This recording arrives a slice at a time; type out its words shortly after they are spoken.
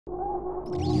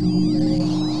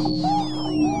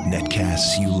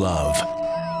Netcasts you love.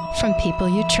 From people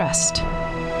you trust.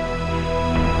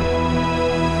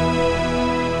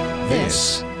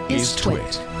 This is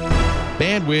TWiT.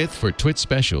 Bandwidth for TWiT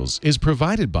specials is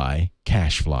provided by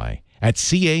CacheFly at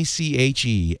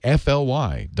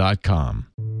CACHEFLY.com.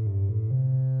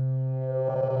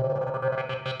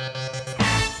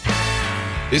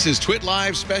 This is TWiT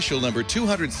Live special number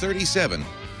 237,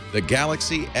 the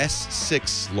Galaxy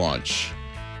S6 launch.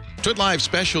 TWiT Live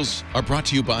specials are brought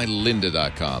to you by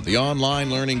lynda.com, the online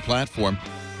learning platform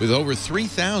with over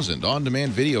 3,000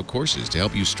 on-demand video courses to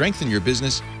help you strengthen your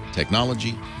business,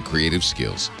 technology, and creative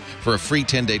skills. For a free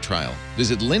 10-day trial,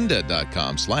 visit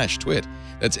lynda.com/twit.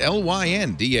 That's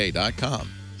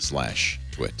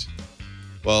LYNDA.com/twit.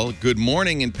 Well, good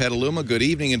morning in Petaluma, good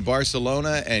evening in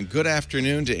Barcelona, and good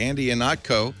afternoon to Andy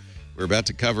Ihnatko. We're about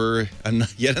to cover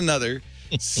yet another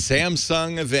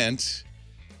Samsung event.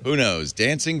 Who knows?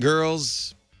 Dancing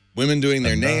girls, women doing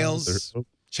their nails,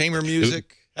 chamber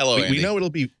music. Hello, Andy. We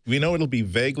know it'll be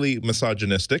vaguely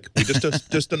misogynistic. We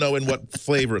just don't know in what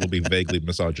flavor it'll be vaguely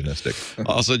misogynistic.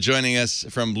 Also joining us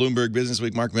from Bloomberg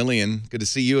Businessweek, Mark Milian. Good to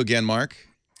see you again, Mark.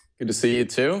 Good to see you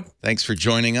too. Thanks for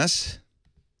joining us.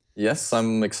 Yes,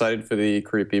 I'm excited for the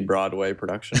creepy Broadway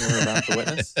production we're about to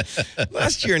witness.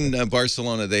 Last year in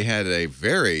Barcelona, they had a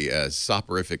very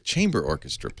soporific chamber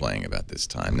orchestra playing about this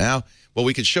time. Now, well,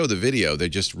 we could show the video. They're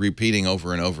just repeating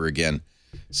over and over again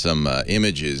some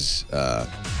images.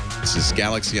 This is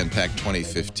Galaxy Unpacked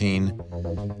 2015.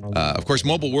 Of course,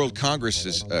 Mobile World Congress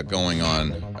is going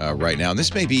on right now. And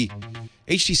this may be,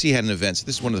 HTC had an event. So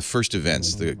this is one of the first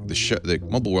events. The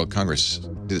Mobile World Congress,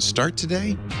 did it start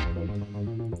today?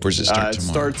 Or does it start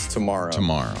tomorrow? It starts tomorrow.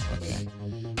 Tomorrow, okay.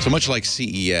 So much like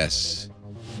CES,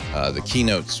 the big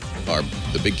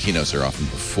keynotes are often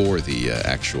before the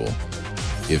actual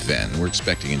event. We're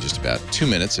expecting in just about 2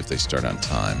 minutes if they start on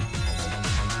time.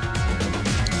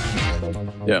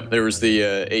 Yeah, there was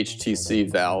the HTC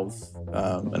Valve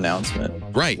announcement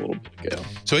right. a little bit ago.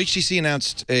 So HTC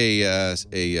announced a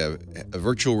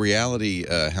virtual reality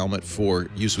helmet for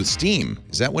use with Steam.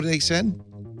 Is that what they said?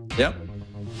 Yep.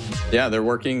 Yeah, they're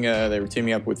working. They were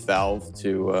teaming up with Valve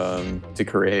to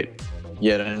create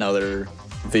yet another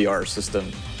VR system.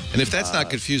 And if that's not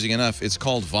confusing enough, it's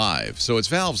called Vive. So it's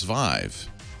Valve's Vive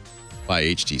by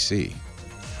HTC.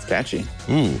 It's catchy.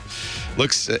 Ooh,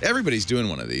 looks. Everybody's doing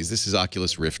one of these. This is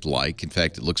Oculus Rift-like. In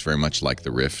fact, it looks very much like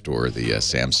the Rift or the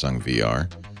Samsung VR.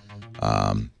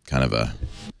 Kind of a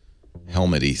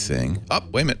helmet-y thing. Oh,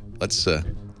 wait a minute. Let's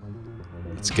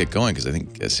get going, because I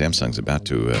think Samsung's about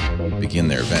to begin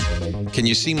their event. Can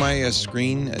you see my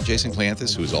screen, Jason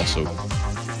Cleanthus, who has also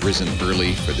risen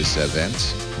early for this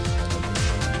event?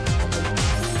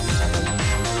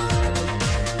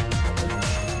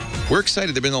 We're excited.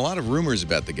 There have been a lot of rumors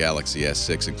about the Galaxy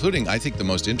S6, including, I think, the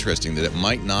most interesting, that it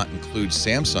might not include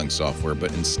Samsung software,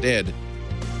 but instead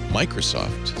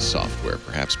Microsoft software,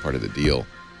 perhaps part of the deal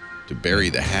to bury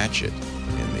the hatchet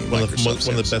in the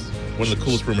Microsoft. One of the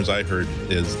coolest rumors I heard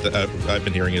is that I've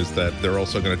been hearing is that they're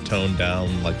also going to tone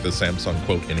down like the Samsung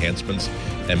quote enhancements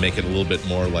and make it a little bit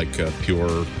more like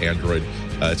pure Android.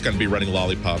 It's going to be running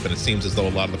Lollipop, and it seems as though a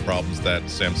lot of the problems that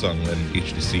Samsung and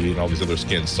HTC and all these other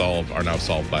skins solve are now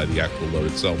solved by the actual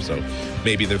load itself. So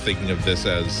maybe they're thinking of this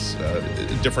as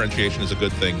differentiation is a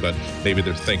good thing, but maybe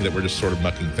they're thinking that we're just sort of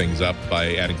mucking things up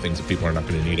by adding things that people are not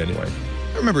going to need anyway.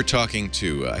 I remember talking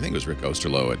to, I think it was Rick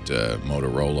Osterloh at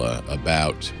Motorola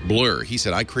about Blur. He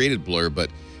said, I created Blur,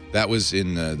 but that was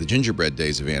in the gingerbread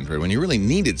days of Android, when you really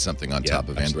needed something on top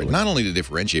of Android, not only to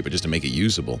differentiate, but just to make it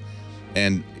usable.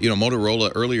 And, you know,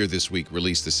 Motorola earlier this week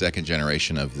released the second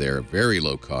generation of their very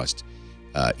low-cost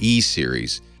E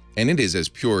series, and it is as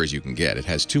pure as you can get. It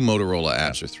has 2 Motorola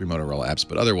apps or 3 Motorola apps,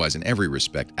 but otherwise, in every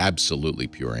respect, absolutely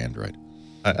pure Android.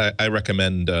 I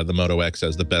recommend the Moto X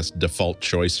as the best default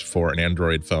choice for an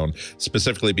Android phone,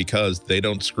 specifically because they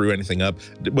don't screw anything up.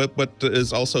 What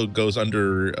is also goes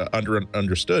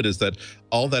understood is that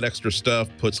all that extra stuff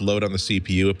puts load on the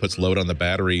CPU, it puts load on the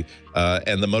battery,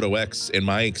 and the Moto X, in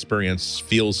my experience,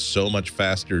 feels so much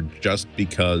faster just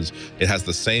because it has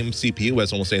the same CPU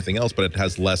as almost anything else, but it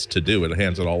has less to do. It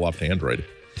hands it all off to Android.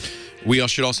 We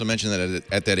should also mention that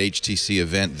at that HTC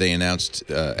event, they announced,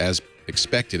 as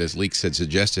expected, as leaks had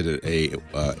suggested, a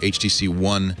HTC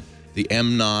One, the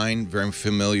M9, very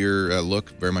familiar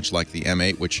look, very much like the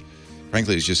M8, which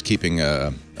frankly is just keeping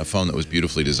a phone that was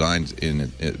beautifully designed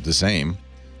in the same.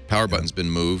 Power button's been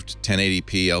moved,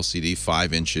 1080p LCD,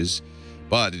 5 inches,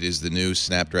 but it is the new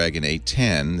Snapdragon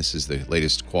 810. This is the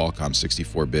latest Qualcomm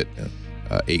 64-bit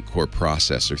 8-core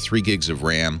processor, 3 gigs of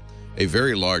RAM, a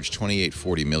very large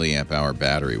 2840 milliamp hour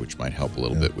battery, which might help a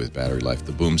little bit with battery life.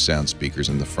 The boom sound speakers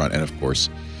in the front, and of course,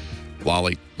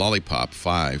 Lollipop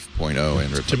 5.0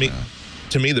 and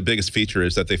To me, the biggest feature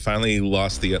is that they finally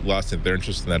lost their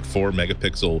interest in that 4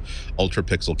 megapixel ultra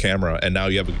pixel camera, and now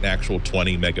you have an actual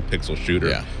 20 megapixel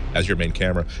shooter as your main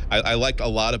camera. I liked a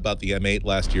lot about the M8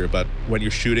 last year, but when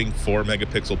you're shooting 4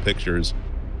 megapixel pictures,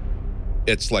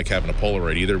 it's like having a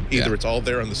Polaroid. Either it's all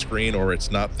there on the screen or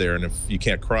it's not there, and if you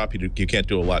can't crop, you can't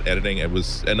do a lot editing. It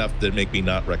was enough to make me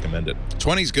not recommend it.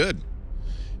 20's good.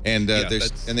 And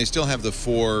they still have the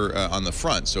 4 on the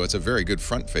front, so it's a very good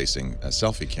front-facing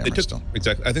selfie camera still.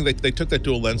 Exactly. I think they took that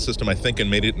dual lens system, I think, and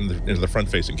made it into the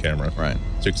front-facing camera. Right.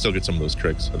 So you can still get some of those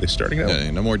tricks. Are they starting now? Yeah,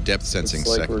 no more depth sensing.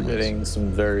 It's like we're getting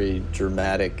some very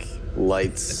dramatic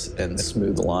lights and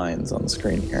smooth lines on the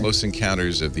screen here. Close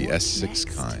encounters of the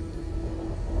S6 kind.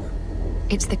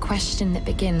 It's the question that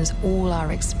begins all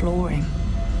our exploring.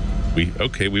 We're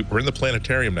in the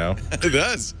planetarium now. It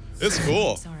does. It's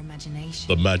cool. It's our imagination.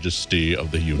 The majesty of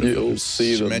the universe. You'll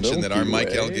see To the mention that our Milky Mike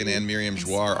Way. Elgin and Miriam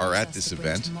Jouar are at this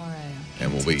event, Tomorrow.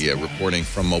 and we'll be reporting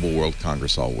from Mobile World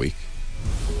Congress all week.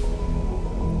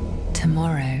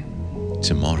 Tomorrow,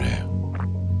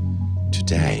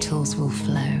 today, metals will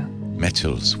flow.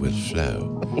 metals will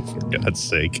flow. Oh, for God's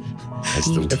sake. As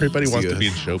the Everybody wants to be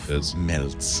in earth showbiz.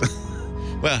 melts.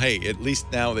 Well, hey, at least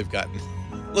now they've gotten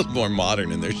a little more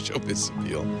modern in their showbiz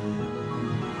appeal.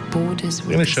 Borders They're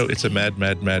will going to show it's a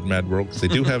disappear. mad world, because they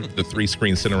do have the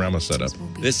 3-screen Cinerama setup. Will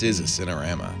be This is a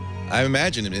Cinerama. I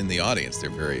imagine in the audience they're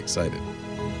very excited.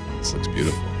 This looks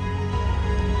beautiful.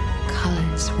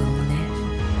 Colors will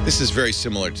live. This is very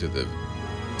similar to the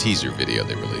teaser video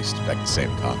they released. In fact, the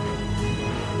same copy.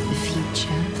 The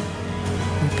future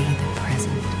will be the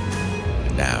present.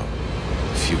 And now,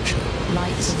 the future.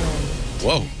 Light the way. to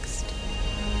Whoa. next.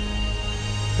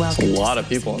 There's Welcome a to lot of Samsung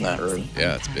people in that Galaxy room.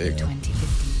 Yeah, it's big. 2015.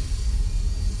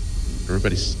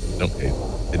 Everybody's okay.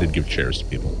 They did give chairs to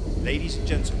people. Ladies and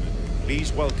gentlemen,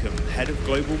 please welcome Head of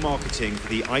Global Marketing for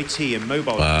the IT and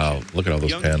Mobile Wow, Division, look at all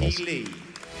those Young panels. Hee Lee.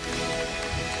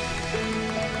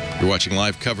 You're watching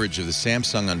live coverage of the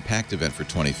Samsung Unpacked event for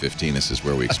 2015. This is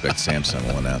where we expect Samsung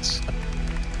will announce.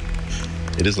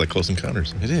 It is like Close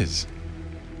Encounters. It is.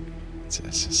 It's a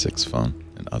S6 phone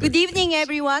and other. Good evening,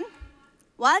 everyone.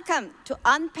 Welcome to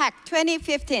Unpacked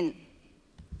 2015.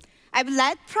 I've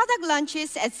led product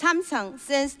launches at Samsung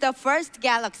since the first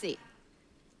Galaxy.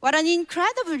 What an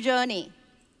incredible journey.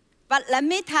 But let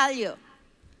me tell you,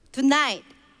 tonight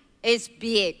is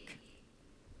big.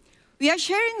 We are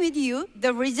sharing with you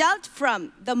the result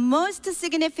from the most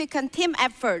significant team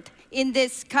effort in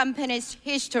this company's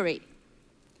history.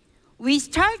 We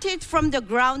started from the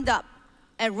ground up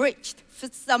and reached for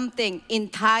something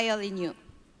entirely new.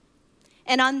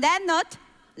 And on that note,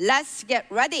 let's get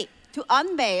ready to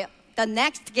unveil the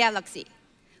next Galaxy.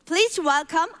 Please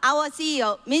welcome our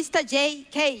CEO, Mr.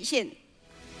 J.K. Shin.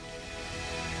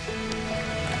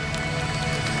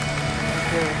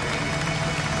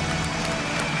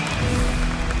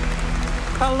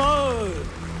 Hello.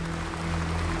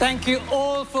 Thank you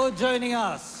all for joining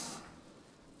us.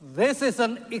 This is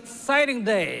an exciting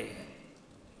day.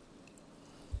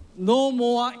 No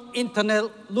more internet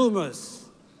rumors.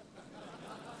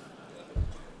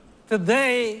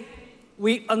 Today,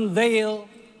 we unveil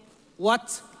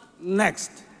what's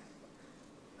next.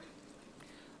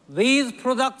 These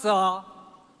products are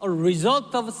a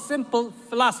result of a simple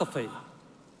philosophy.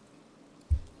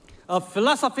 A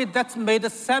philosophy that's made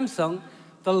Samsung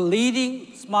the leading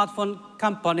smartphone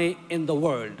company in the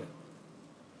world.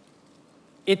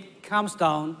 It comes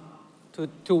down to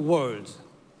 2 words: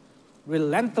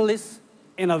 relentless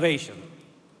innovation.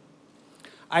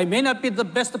 I may not be the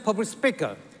best public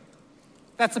speaker.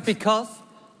 That's because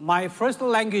my first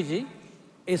language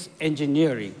is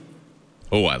engineering.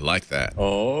 Oh, I like that.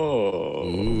 Oh.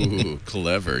 Ooh,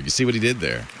 clever. You see what he did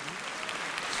there?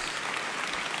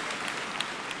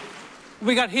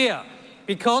 We got here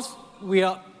because we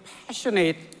are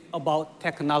passionate about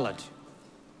technology.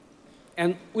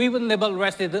 And we will never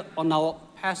rested on our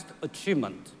past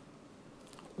achievement.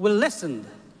 We listened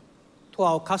to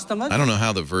our customers. I don't know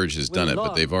how The Verge has done it,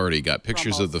 but they've already got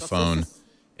pictures of the phone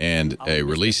and a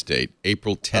release date,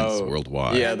 April 10th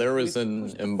worldwide. Yeah, there was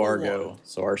an embargo,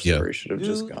 so our story should have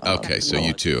just gone. Okay, so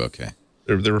you too, okay.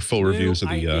 There were full reviews of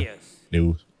the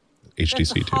new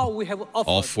HTC too.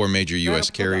 All 4 major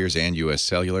U.S. carriers and U.S.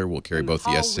 Cellular will carry both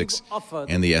the S6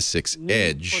 and the S6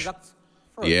 Edge.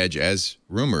 The Edge, as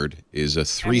rumored, is a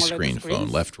 3-screen phone,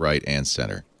 left, right, and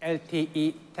center.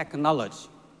 LTE technology.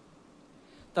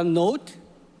 The Note,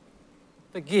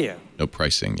 the Gear. No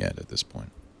pricing yet at this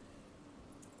point.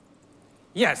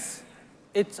 Yes,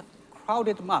 It's a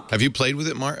crowded market. Have you played with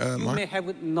it, Mark? You may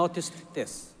have noticed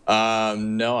this.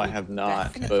 No, I have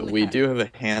not, but we do have a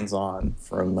hands-on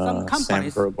from Sam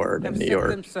Grobart in New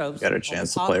York. Got a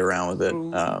chance to play around with it.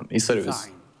 He said it was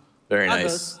very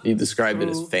nice. He described it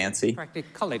as fancy.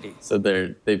 So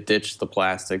they've ditched the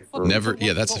plastic. For Never.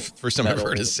 Yeah, that's the first time I've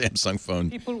heard a Samsung phone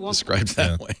described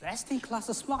that way. Best-in-class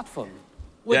smartphone.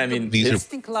 Yeah, I mean,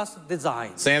 best-in-class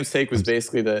design. Sam's take was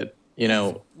basically that, you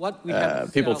know,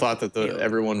 people thought that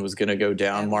everyone was going to go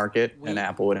down market and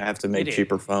Apple would have to make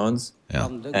cheaper phones. Yeah.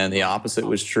 And the opposite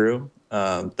was true.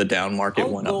 The down market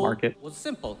went up market.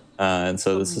 And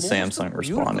so this is Samsung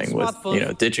responding with, you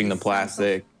know, ditching the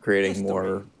plastic, creating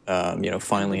more, you know,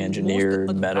 finely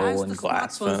engineered metal and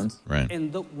glass phones. Right. In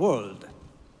the world.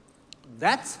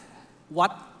 That's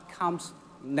what comes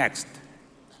next.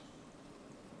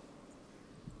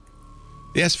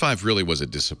 The S5 really was a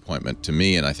disappointment to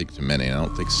me, and I think to many. I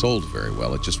don't think sold very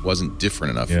well. It just wasn't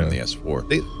different enough from the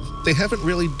S4. They haven't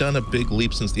really done a big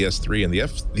leap since the S3, and the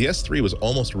S3 was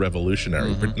almost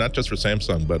revolutionary, not just for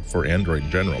Samsung, but for Android in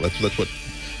general. That's what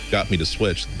got me to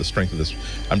switch, the strength of this.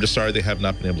 I'm just sorry they have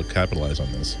not been able to capitalize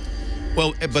on this.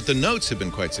 Well, but the Notes have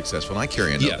been quite successful, and I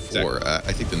carry a Note 4. Exactly.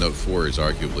 I think the Note 4 is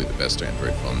arguably the best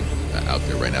Android phone out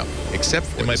there right now, except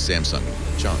for the Samsung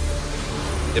junk.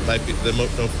 It might be, the Note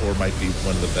 4 might be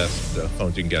one of the best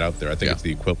phones you can get out there. I think it's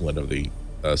the equivalent of the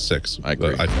 6. I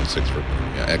agree. The iPhone 6.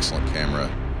 Yeah, excellent camera,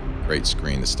 great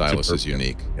screen. The stylus is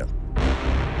unique. Yeah.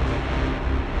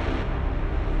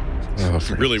 Oh,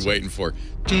 really waiting for.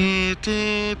 Boom,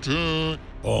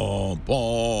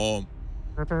 boom.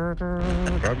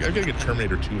 I'm gonna get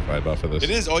Terminator 2 vibe off of this. It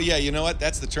is. Oh yeah, you know what?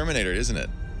 That's the Terminator, isn't it?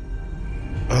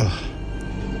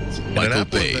 Michael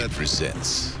Bay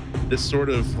presents this sort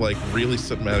of like really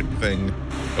cinematic thing.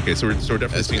 Okay, so we're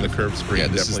definitely seeing the curved screen. Yeah,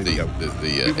 this definitely is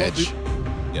the edge.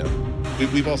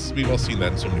 We've all seen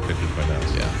that in so many pictures by now.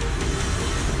 So. Yeah.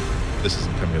 This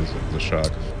isn't coming as a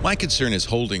shock. My concern is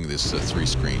holding this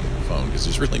 3-screen phone because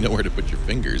there's really nowhere to put your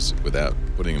fingers without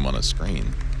putting them on a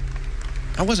screen.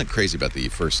 I wasn't crazy about the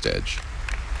first edge,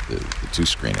 the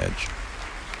 2-screen edge.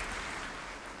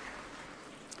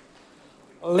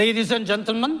 Ladies and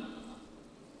gentlemen,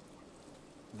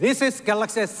 this is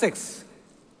Galaxy S6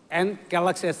 and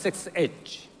Galaxy S6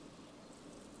 Edge.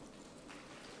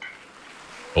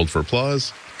 Hold for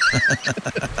applause.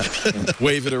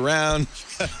 Wave it around.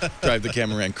 Drive the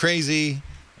camera around crazy.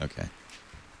 Okay.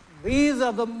 These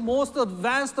are the most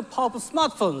advanced powerful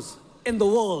smartphones in the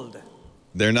world.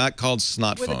 They're not called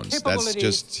snot phones. That's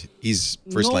just, he's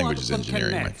first language is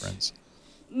engineering, my friends.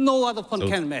 No other phone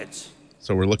can match.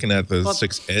 So we're looking at the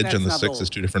 6 Edge and the 6 as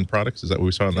 2 different products? Is that what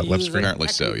we saw on that left screen? Apparently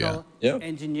so, yeah. Yep.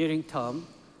 Engineering term.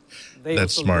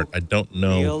 That's smart. I don't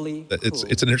know. It's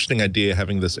an interesting idea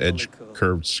having this edge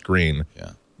curved screen.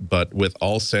 Yeah. But with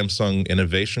all Samsung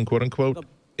innovation, quote unquote,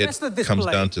 it comes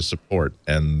down to support,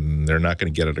 and they're not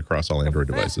going to get it across all Android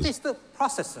devices. It's the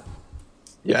processor.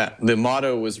 Yeah, the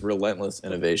motto was relentless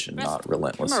innovation, not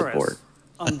relentless support.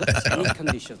 Under any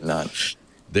conditions. None.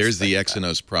 There's the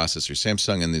Exynos processor.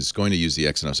 Samsung is going to use the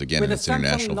Exynos again in its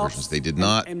international versions. They did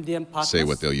not say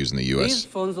what they'll use in the U.S.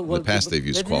 In the past, they've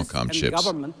used Qualcomm chips.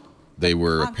 They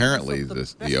were apparently, the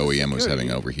OEM was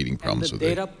having overheating problems with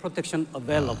data protection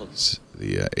available.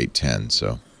 The 810,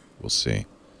 so we'll see.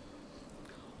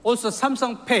 Also,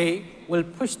 Samsung Pay will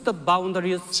push the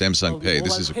boundaries. Samsung Pay,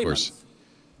 this is, of course,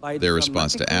 their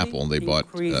response to Apple. They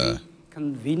bought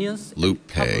convenience Loop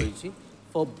Pay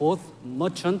for both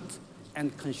merchants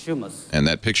and consumers. And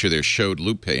that picture there showed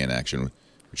Loop Pay in action,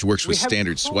 which works with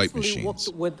standard swipe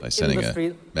machines by sending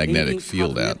a magnetic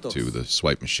field out to the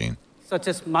swipe machine. Such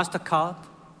as MasterCard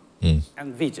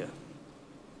and Visa.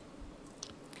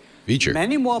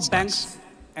 Many more banks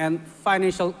and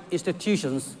financial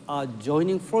institutions are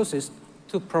joining forces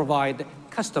to provide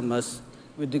customers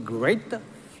with the great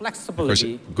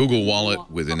flexibility. Of course, Google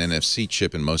Wallet with an NFC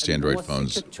chip in most Android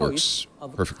phones works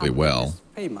perfectly well.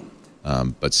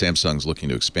 But Samsung's looking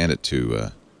to expand it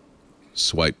to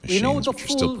swipe machines, which are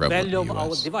still prevalent in the US. We know the full value of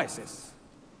our devices.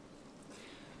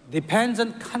 Depends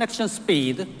on connection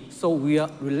speed, so we are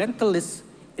relentless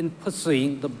in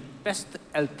pursuing the best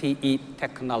LTE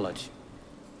technology.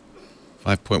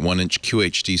 5.1-inch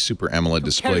QHD Super AMOLED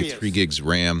display, 3 gigs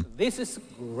RAM. This is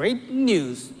great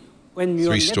news when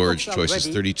your 3 storage choices,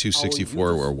 32,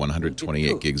 64, or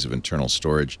 128 gigs of internal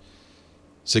storage.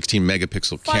 16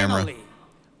 megapixel camera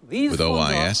with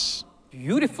OIS.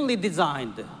 Beautifully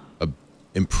designed.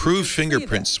 Improved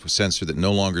fingerprint sensor that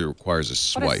no longer requires a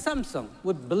swipe. Samsung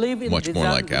would believe in much more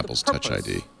like Apple's Touch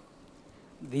ID.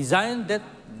 Design that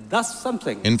does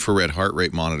something. Infrared heart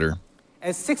rate monitor.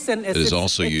 S6 and S6 It is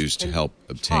also used to help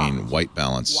obtain white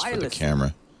balance for the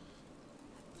camera.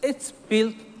 It's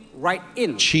built right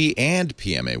in. Qi and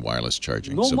PMA wireless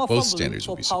charging, so both standards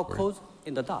will be supported. Codes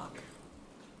in the dark.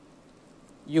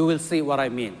 You will see what I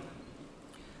mean.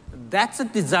 That's a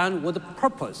design with a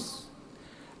purpose.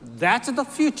 That's the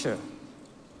future.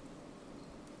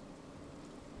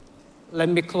 Let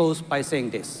me close by saying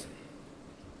this.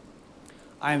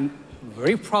 I'm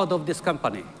very proud of this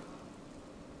company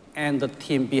and the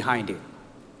team behind it.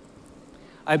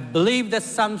 I believe that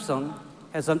Samsung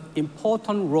has an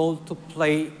important role to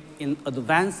play in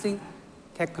advancing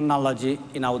technology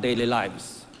in our daily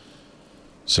lives.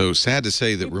 So sad to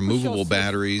say that removable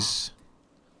batteries,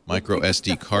 micro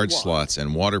SD card slots,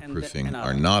 and waterproofing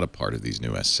are not a part of these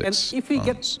new S6 And if we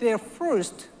phones. get there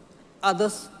first,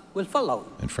 others will follow.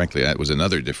 And frankly, that was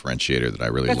another differentiator that I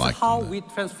really liked. That's how we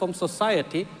transform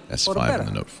society for the S5 better. and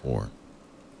the Note 4.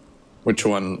 Which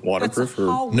one? Waterproof?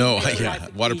 Or? No, yeah,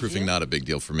 waterproofing not a big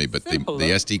deal for me, but the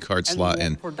SD card slot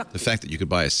and the fact that you could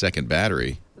buy a second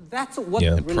battery That's what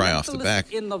and pry off the back.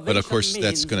 But of course,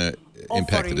 that's going to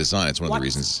impact the design. It's one of the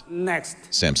reasons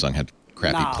Samsung had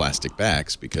crappy plastic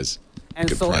backs, because you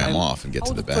could pry them off and get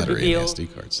to the battery and the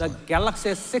SD card slot. The Galaxy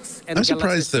S6 and I'm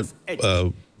surprised Galaxy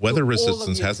that weather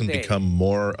resistance hasn't become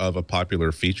more of a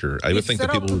popular feature. I would think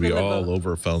that people would be all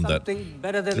over a phone that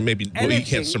maybe you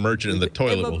can't submerge it in the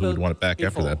toilet. Well, who would want it back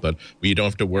after that? But you don't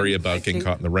have to worry about getting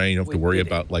caught in the rain. You don't have to worry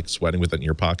about like sweating with it in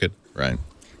your pocket. Right.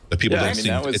 The people Yeah, don't I mean,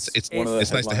 seem. that was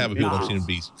It's nice to have it. People don't seem to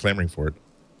be clamoring for it.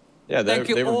 Yeah, Thank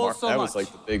you all so that much. was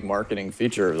like the big marketing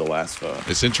feature of the last phone.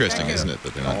 It's interesting, isn't it,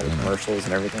 that they're not All the doing that? commercials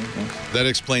and everything. Yeah. That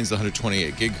explains the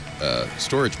 128 gig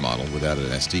storage model. Without an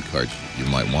SD card, you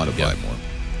might want to buy more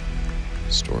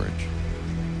storage.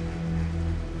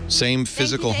 Same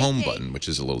physical home button, which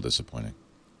is a little disappointing.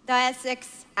 The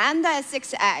S6 and the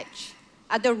S6 Edge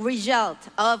are the result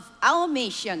of our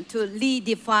mission to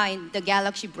redefine the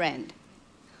Galaxy brand.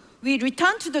 We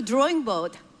returned to the drawing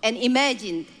board and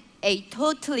imagined a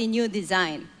totally new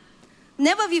design,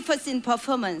 never before seen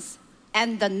performance,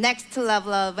 and the next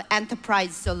level of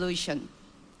enterprise solution,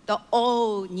 the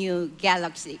all-new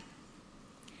Galaxy.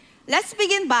 Let's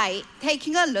begin by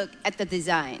taking a look at the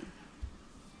design.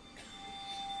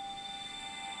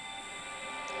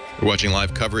 We're watching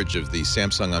live coverage of the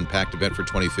Samsung Unpacked event for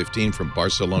 2015 from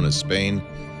Barcelona, Spain,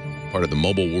 part of the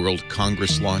Mobile World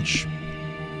Congress launch.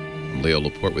 I'm Leo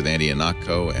Laporte with Andy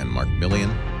Ihnatko and Mark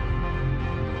Milian.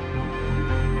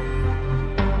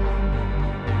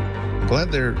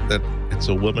 Glad that it's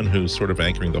a woman who's sort of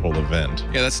anchoring the whole event.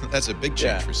 Yeah, that's a big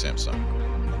change for Samsung.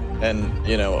 And,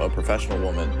 you know, a professional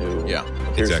woman who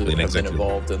appears to have been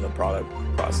involved in the product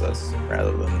process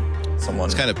rather than someone.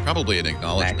 It's kind of probably an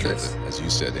acknowledgement of, as you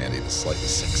said, Andy, the slightly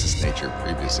sexist nature of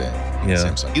previous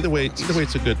Samsung. Either way,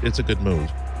 it's a good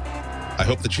move. I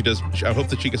hope that she does. I hope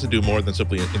that she gets to do more than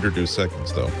simply introduce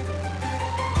segments, though.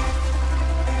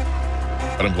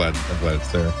 But I'm glad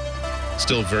it's there.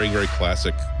 Still very, very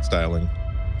classic styling.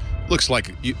 Looks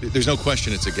like there's no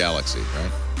question it's a Galaxy,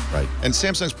 right? Right. And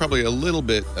Samsung's probably a little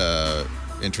bit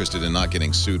interested in not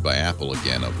getting sued by Apple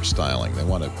again over styling. They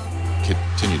want to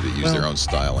continue to use their own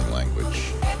styling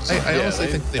language. So, I honestly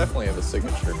think they definitely have a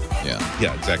signature.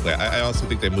 Yeah, exactly. I honestly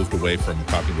think they moved away from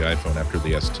copying the iPhone after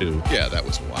the S2. Yeah, that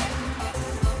was a while ago.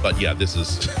 But yeah, this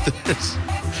is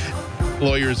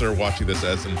lawyers are watching this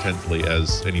as intently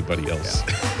as anybody else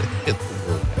in the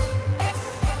world.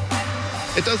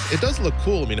 It does look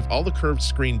cool. I mean, if all the curved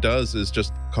screen does is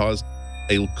just cause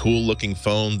a cool looking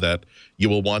phone that you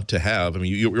will want to have. I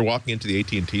mean, you're walking into the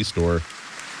AT&T store,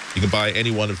 you can buy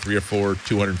any one of 3 or 4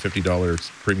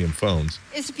 $250 premium phones.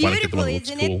 It's beautiful,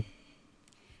 isn't it?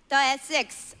 The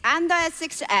S6 and the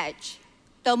S6 Edge,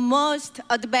 the most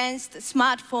advanced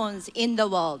smartphones in the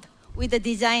world, with a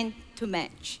design to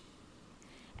match.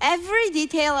 Every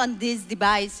detail on these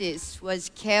devices was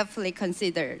carefully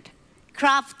considered,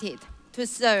 crafted to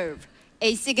serve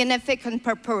a significant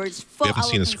purpose for our We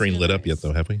haven't seen the screen lit up yet,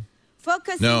 though, have we?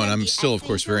 No, and I'm still, of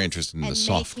course, very interested in the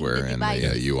software and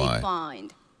the UI.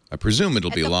 I presume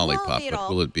it'll be Lollipop, but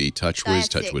will it be TouchWiz,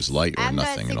 TouchWiz Lite, or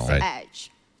nothing at all?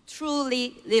 Edge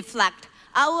truly reflect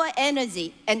our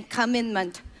energy and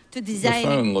commitment to designing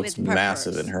The phone looks with purpose.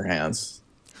 massive in her hands.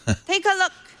 Take a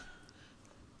look.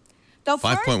 The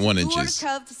 5.1 inches. dual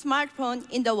curved smartphone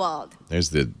in the world. There's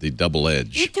the double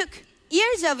edge. It took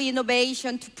years of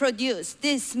innovation to produce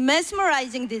this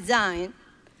mesmerizing design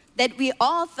that we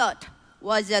all thought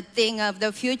was a thing of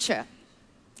the future.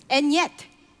 And yet,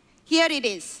 here it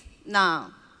is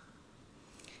now.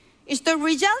 It's the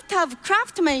result of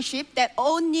craftsmanship that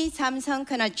only Samsung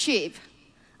can achieve,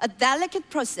 a delicate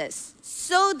process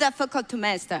so difficult to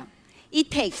master, It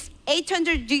takes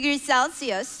 800 degrees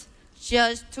Celsius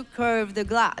just to curve the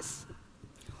glass.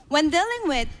 When dealing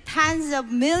with tens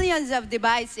of millions of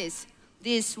devices,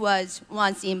 this was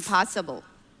once impossible.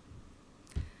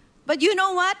 But you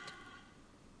know what?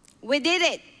 We did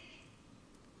it.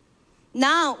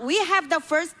 Now we have the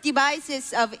first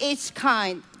devices of its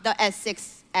kind, the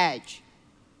S6 Edge.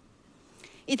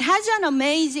 It has an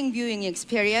amazing viewing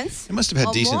experience. It must have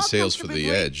had decent sales for the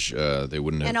Edge. They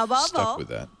wouldn't have stuck with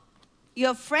that.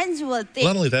 Your friends will think.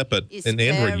 Not only that, but in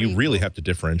Android, you really have to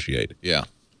differdifferentiate. Yeah.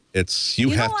 You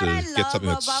have to get something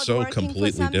that's so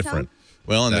completely different.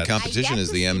 Well, and the competition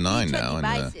is the M9 now,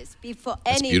 and it's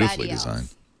beautifully designed.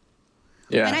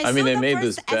 Yeah, I mean, they made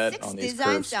this bet on these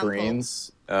curved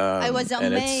screens, and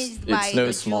it's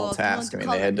no small task. I mean,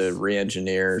 they had to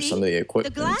re-engineer some of the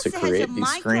equipment to create these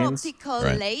screens.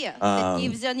 Right.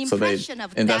 So they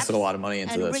invested a lot of money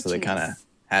into this, so they kind of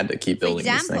had to keep building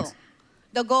these things.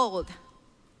 The gold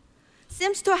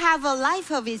seems to have a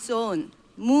life of its own,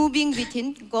 moving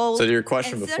between gold So to your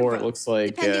question and before, silver, it looks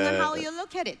like depending on how you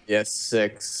look at it. the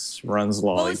S6 runs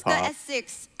Lollipop. Both the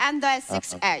S6 and the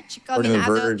S6 Edge come According in to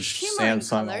other Verge, shimmering Samsung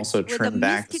colors also with a trimmed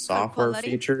back mystical software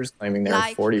quality features, claiming there are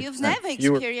like 40% you've never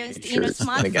fewer experienced in a features in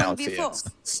the smartphone Galaxy before.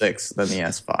 S6 than the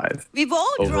S5. We've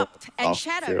all Overall, dropped and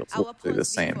software shattered will our do the phones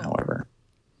same, before, however.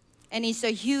 and it's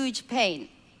a huge pain.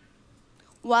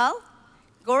 Well,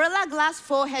 Gorilla Glass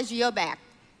 4 has your back.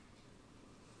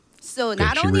 So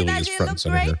not she only really does is it front look and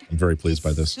center great, here. I'm very pleased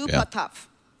by this. super tough.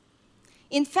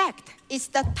 In fact, it's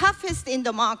the toughest in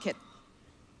the market.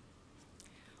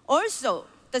 Also,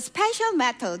 the special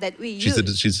metal that we use She's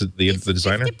the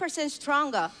designer? 50%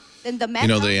 stronger than the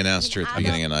metal they announced her at the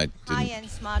beginning, and I high-end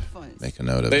smartphones. make a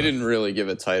note of They it. didn't really give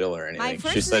a title or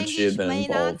anything. She said she had been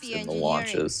involved in the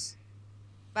launches.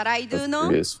 But I do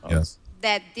know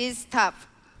that this stuff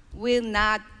will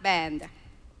not bend.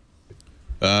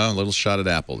 A little shot at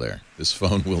Apple there. This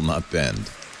phone will not bend.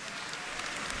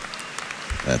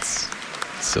 That's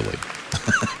silly,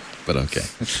 but okay.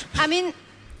 I mean,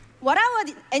 what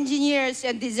our engineers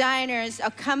and designers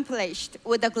accomplished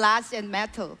with the glass and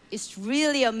metal is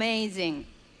really amazing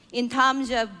in terms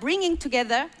of bringing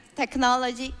together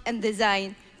technology and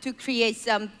design to create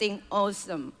something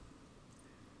awesome.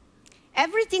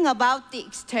 Everything about the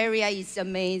exterior is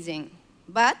amazing,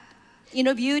 but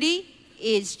beauty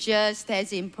is just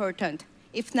as important,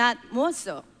 if not more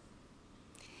so.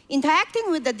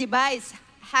 Interacting with the device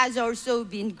has also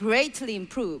been greatly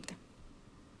improved.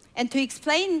 And to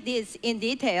explain this in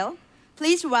detail,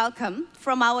 please welcome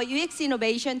from our UX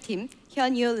innovation team,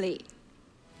 Hyun-Yu Lee.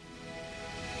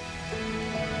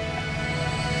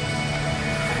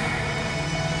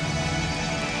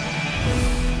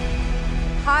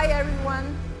 Hi,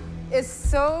 everyone. It's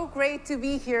so great to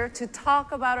be here to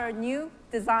talk about our new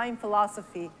design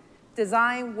philosophy,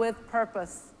 design with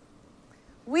purpose.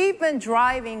 We've been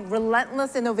driving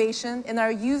relentless innovation in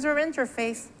our user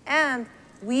interface, and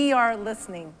we are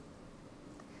listening.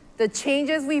 The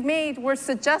changes we've made were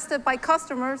suggested by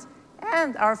customers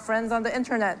and our friends on the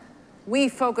internet. We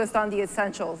focused on the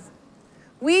essentials.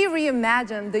 We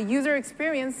reimagined the user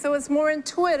experience so it's more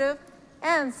intuitive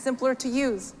and simpler to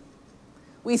use.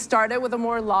 We started with a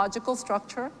more logical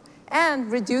structure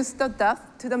and reduced the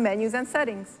depth to the menus and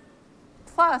settings.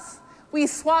 Plus, we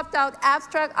swapped out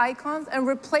abstract icons and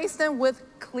replaced them with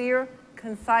clear,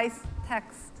 concise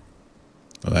text.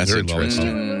 Well, that's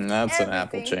interesting. That's an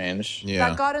Apple change.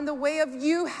 That got in the way of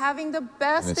you having the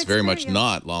best It's experience. very much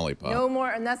not Lollipop. No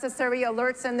more unnecessary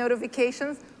alerts and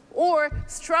notifications, or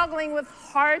struggling with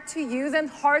hard-to-use and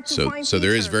hard-to-find So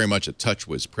there is features. very much a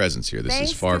TouchWiz presence here. This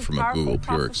is far from a Google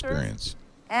Pure experience.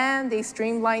 And a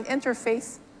streamlined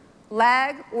interface.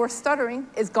 Lag or stuttering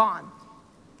is gone.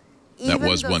 That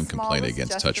was one complaint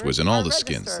against TouchWiz and all the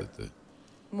skins that the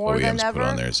OEMs put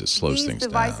on there is it slows things down. These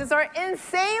devices are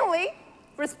insanely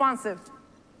responsive.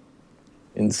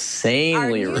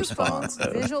 Insanely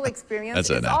responsive. Visual experience That's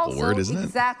an is Apple also word, isn't it?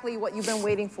 exactly what you've been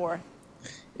waiting for.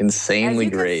 Insanely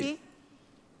As you great. can see,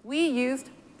 we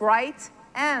used bright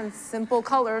and simple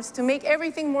colors to make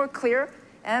everything more clear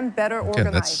and better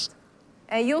organized.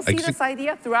 And you'll see this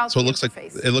idea throughout So the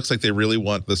it looks like they really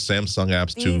want the Samsung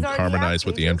apps to harmonize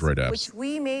with the Android apps. which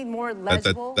we made more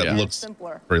legible and looks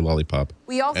simpler. very Lollipop.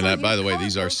 We also And by the way, used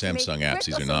these are color codes to Samsung make apps.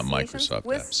 These are not quick Microsoft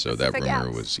associations apps. So that with rumor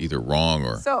specific was either wrong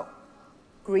or So,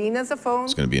 green is a phone,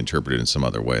 it's going to be interpreted in some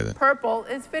other way. purple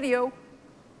is video,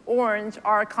 orange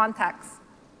are contacts.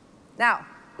 Now,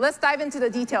 let's dive into the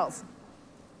details.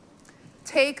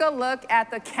 Take a look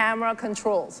at the camera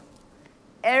controls.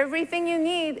 Everything you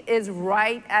need is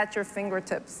right at your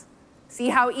fingertips. See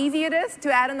how easy it is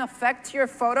to add an effect to your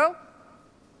photo?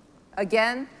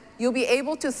 Again, You'll be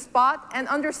able to spot and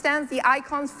understand the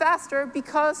icons faster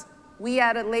because we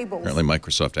added labels. Apparently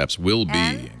Microsoft apps will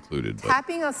be included, but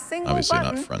tapping a single obviously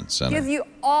button not front and center. gives you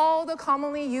all the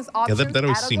commonly used options. Yeah, that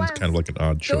always at a seems glance. kind of like an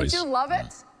odd choice. Don't you love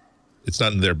it? It's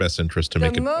not in their best interest to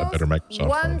make it a better Microsoft The most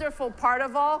wonderful part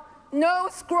of all, no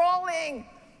scrolling.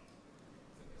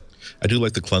 I do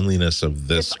like the cleanliness of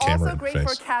this camera interface. It's also great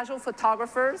for casual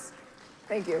photographers.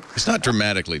 Thank you. It's not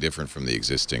dramatically different from the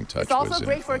existing TouchWiz. It's also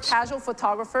great for casual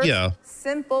photographers. Yeah.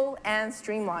 Simple and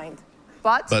streamlined.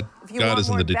 But if you God want is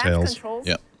in more the advanced details. controls,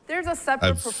 Yeah. there's a separate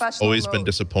I've professional always mode been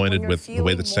disappointed when with you're the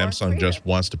way that feeling more Samsung creative. just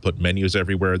wants to put menus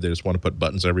everywhere. They just want to put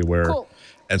buttons everywhere. Cool.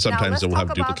 And sometimes let's it will have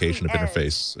talk about duplication of the edge.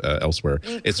 interface elsewhere.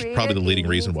 We It's probably the created leading a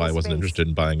reason why I wasn't meaningful interested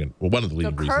in buying it. Well, one of the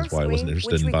leading reasons why I wasn't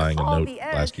interested in buying a Note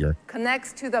last year.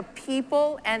 Connects to the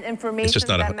people and information It's just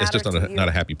not that not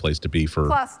a happy place to be for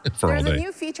Plus, for all there's a day.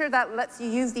 new feature that lets you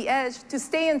use the Edge to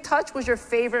stay in touch with your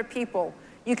favorite people.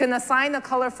 You can assign a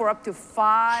color for up to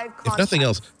 5 contacts. If nothing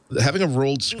else, having a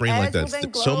rolled screen like Edge will that,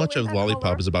 then so glow much in of that Lollipop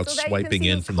color is about so that you can swiping see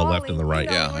in who's from the left and the calling,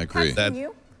 right. Yeah, I agree.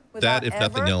 That, if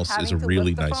nothing else, is a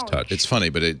really nice touch. It's funny,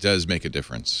 but it does make a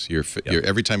difference.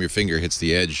 Every time your finger hits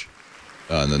the edge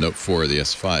on the Note 4 or the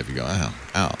S5, you go, ow,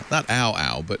 ow. Not ow,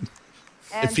 ow, but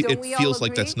it feels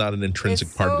like that's not an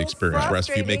intrinsic part of the experience. Whereas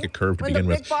if you make a curve to begin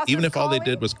with, even if all they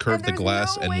did was curve the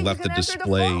glass and left the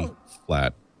display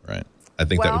flat, right? I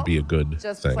think that would be a good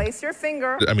just thing. place your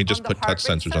finger I mean, just on the put touch heart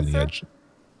rate sensors on the sensor, edge.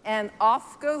 and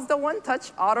off goes the one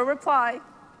touch auto reply.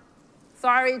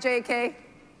 Sorry, JK.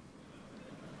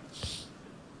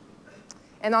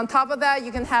 And on top of that,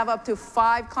 you can have up to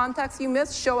 5 contacts you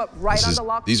missed show up right on the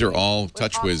lock These are screen all with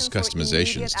TouchWiz options for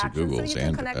customizations immediate to action, so Google's you can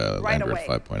and connect Android right away.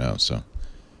 5.0. So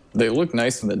they look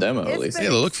nice in the demo, at least. Yeah,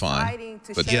 they look fine.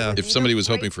 But if somebody was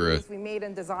hoping for a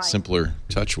simpler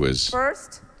TouchWiz,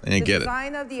 First, they didn't the get it.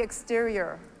 design of the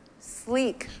exterior,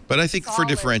 sleek. But I think for solid,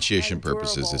 differentiation and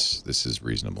purposes, durable. this is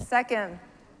reasonable. Second,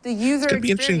 the user It's going to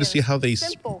be interesting to see how they,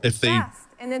 simple, if they fast,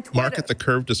 and intuitive. market the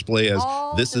curved display as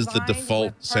All this is the designed default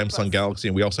with purpose. Samsung Galaxy,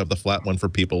 and we also have the flat one for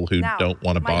people who Now, don't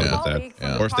want to my bother with colleague from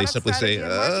that. the Or if they product simply say, strategy and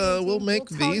marketing we'll team make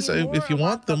will tell these, you if you more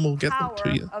want them, about we'll get them power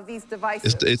to you. of these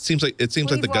devices. It seems like the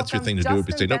gutsier thing to do would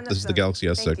be say, nope, this is the Galaxy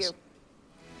S6.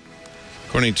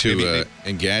 According to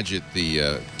Engadget,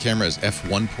 the camera is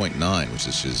f1.9, which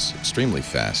is extremely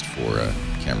fast for a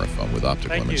camera phone with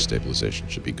optical Thank image you. stabilization.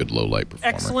 Should be good low light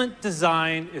performer. Excellent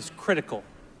design is critical.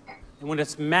 And when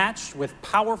it's matched with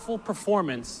powerful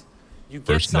performance, you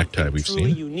get First necktie something we've truly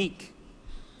seen. unique.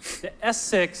 The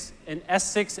S6 and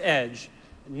S6 Edge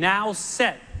now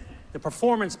set the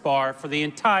performance bar for the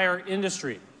entire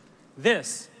industry.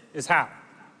 This is how.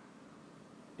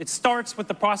 It starts with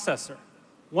the processor,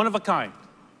 one of a kind.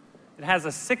 It has a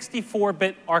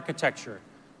 64-bit architecture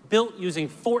built using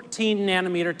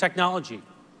 14-nanometer technology.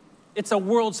 It's a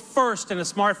world's first in a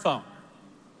smartphone.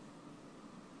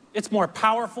 It's more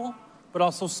powerful, but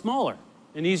also smaller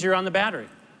and easier on the battery.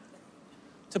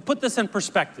 To put this in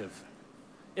perspective,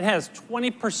 it has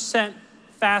 20%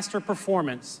 faster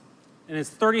performance and is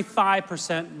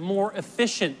 35% more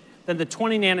efficient than the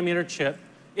 20-nanometer chip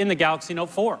in the Galaxy Note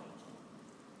 4.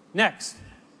 Next,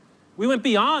 we went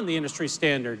beyond the industry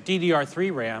standard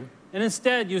DDR3 RAM and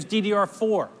instead used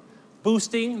DDR4,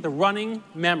 boosting the running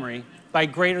memory by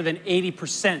greater than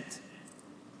 80%.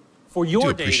 For your I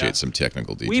do data, appreciate some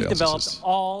technical details. we've This developed is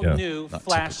all new not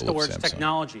flash typical of storage Samsung.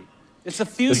 technology. It's a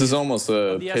fusion. This is almost a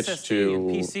of the pitch SSD and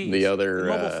to PCs, the other,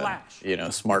 mobile flash.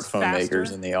 smartphone Faster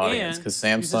makers in the audience, and because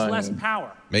uses less Samsung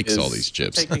power. Makes all these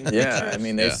chips. Taking Yeah, pictures, I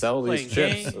mean, they sell these playing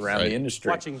chips games, around Right. the industry.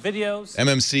 watching videos.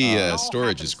 MMC It all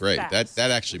storage is happens great. fast,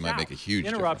 That actually might without make a huge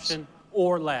interruption difference.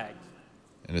 or lag.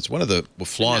 And it's one of the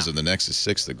flaws now, of the Nexus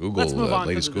 6, the Google let's move on to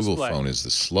latest the Google display. phone, is the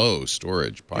slow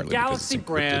storage, The partly because Galaxy it's encrypted.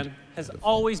 brand has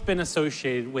always been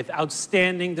associated with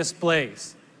outstanding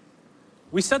displays.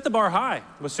 We set the bar high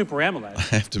with Super AMOLED. I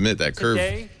have to admit that curve.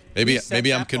 Today, Maybe we set I'm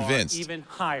that bar convinced. even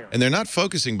higher. And they're not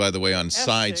focusing, by the way, on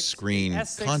side S6 screen and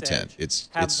S6 content. Edge It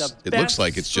have the looks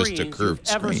like it's best just a screens curved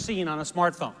you've ever screen. seen on a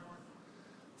smartphone.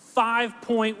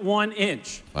 5.1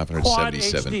 inch 577 Quad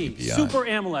HD PPI. Super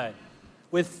AMOLED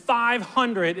with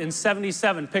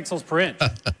 577 pixels per inch.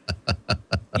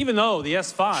 Even though the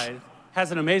S5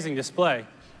 has an amazing display,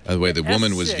 By the way, the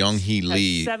woman was S6 Young-hee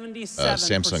Lee, has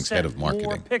Samsung's head of 77% more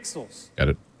marketing. pixels. Got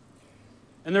it.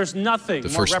 And there's nothing The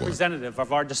more first one. representative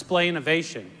of our display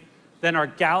innovation than our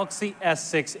Galaxy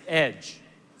S6 Edge.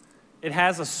 It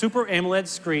has a Super AMOLED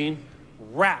screen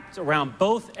wrapped around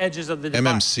both edges of the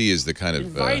device, MMC is the kind of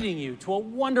inviting you to a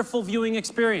wonderful viewing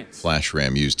experience. flash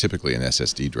RAM used typically in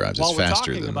SSD drives. While It's we're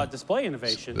faster talking than about display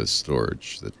innovation, the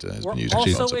storage that has we're been used in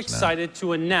phones also up to now. excited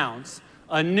to announce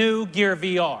a new Gear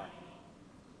VR.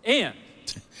 And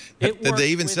did they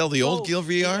even sell the old Gear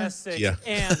VR? S6 Yeah.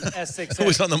 and S6. It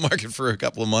was on the market for a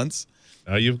couple of months.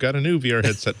 Now you've got a new VR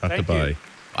headset not to buy.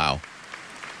 Wow.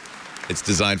 It's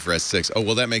designed for S6. Oh,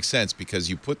 well, that makes sense because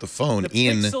you put the phone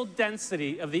in pixel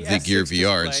density of the Gear S6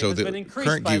 VR. And display so has the been increased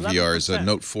current by Gear VR is a 11%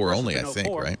 Note 4 only, I versus the think,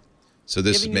 Note 4, right? So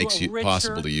this giving you makes a it richer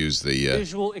possible to use the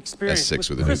visual experience S6 with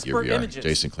with a new Gear crisper VR. images.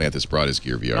 Jason Clanthus brought his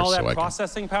Gear VR And all that so I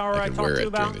processing power I can talked wear to you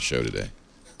it during about. the show today.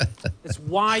 It's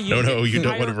why you No, you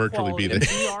don't higher want to virtually be quality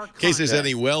there. VR In case there's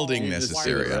any content welding all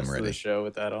necessary, wireless I'm ready. The show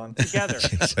with that on. Together,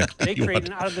 they You create want-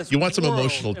 an out of this You want some world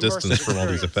emotional distance immersive from all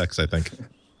these experience. effects, I think.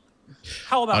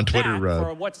 How about On Twitter, that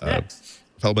for what's next?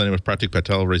 a fellow by the name of Pratik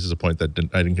Patel raises a point that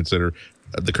I didn't consider.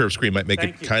 The curved screen might make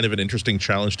Thank it you. kind of an interesting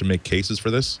challenge to make cases for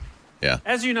this. Yeah.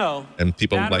 As you know, And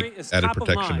people battery like is added top of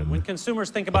protection mind and- when consumers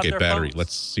think about Okay, their battery. phones.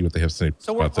 Let's see what they have to say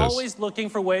So we're about this. always looking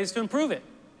for ways to improve it.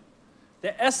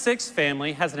 The S6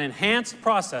 family has an enhanced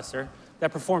processor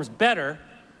that performs better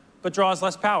but draws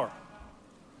less power.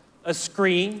 A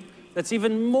screen that's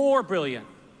even more brilliant,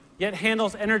 yet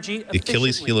handles energy The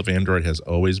Achilles efficiently. heel of Android has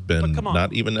always been But come on.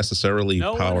 not even necessarily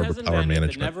No power, one has but power invented the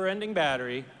management. never-ending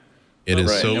battery. It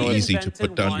is Right. so No one easy to invented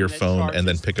put down your one that phone and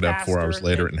then charges pick it up 4 hours faster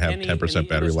later than and have any 10% in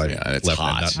the battery life Yeah, and it's left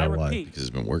hot. and not know I why. repeat. Because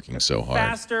it's been working so hard.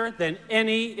 Faster than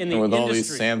any in the And with all these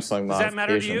industry. Samsung Does that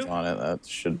matter to modifications you? on it, that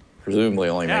should presumably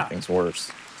only Yeah. make things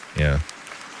worse. Yeah.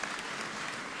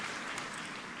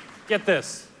 Get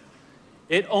this.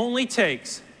 It only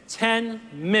takes 10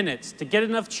 minutes to get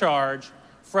enough charge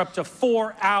for up to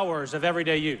 4 hours of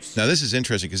everyday use. Now, this is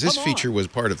interesting because this Come on. feature was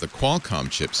part of the Qualcomm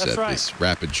chipset, That's right. this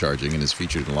rapid charging, and is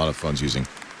featured in a lot of phones using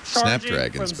Charging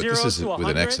Snapdragons. from But this 0 is to with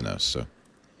an 100. Exynos. So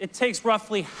It takes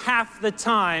roughly half the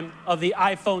time of the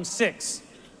iPhone 6.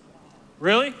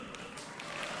 Really?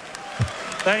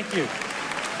 Thank you.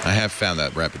 I have found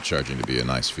that rapid charging to be a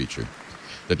nice feature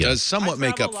that Yeah. does somewhat I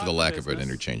make travel up for a the lot lack for of an business,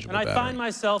 interchangeable and I battery. find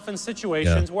myself in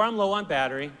situations where I'm low on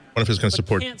battery, What if it's going to but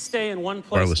support can't stay in one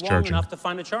place wireless long charging? enough to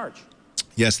find a charge.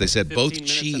 Yes, they said 15 both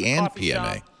minutes Qi in a and coffee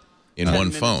PMA shop, in 10 one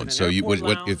minutes phone. in an So you airport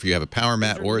what if you have a power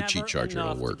mat These are or a never Qi charger, enough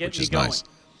it'll to work, get which me is nice.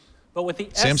 going. But with the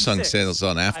Samsung S6, sells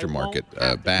on I aftermarket won't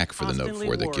have to be back for the Note constantly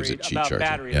 4 that gives it worried Qi about charging.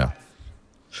 battery Yeah. life.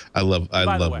 I love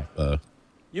By the way,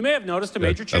 you may have noticed a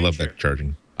major I change love here. that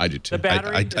charging. I do too. The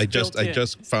battery I is just built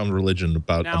in. found religion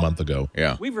about a Now, month ago.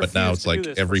 Yeah. We've But now refused it's to do like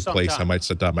this every for some place I time. might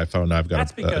set down my phone, now I've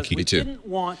That's got a because key. we too. didn't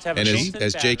want to have And a as built-in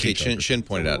J.K. battery. Shin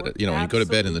pointed So out, we're when you go to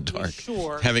bed in the absolutely dark,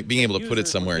 sure being able to that put it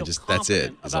users somewhere will and feel just that's it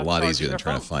confident is a about lot charging easier than their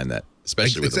trying to phone. find that,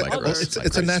 especially with the Exactly. micro. Others,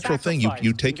 It's a natural thing.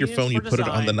 You take your phone, you put it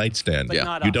on the nightstand. but Yeah.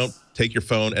 not You us. don't take your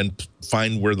phone and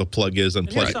find where the plug is and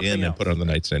And here's plug it in something and put it on the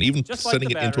else. nightstand. Even Just like setting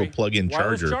the it into a battery, plug-in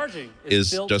wireless charger charging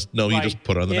is built just you right just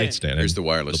put it on the in. nightstand. Here's and the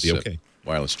wireless it'll be okay.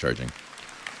 wireless charging.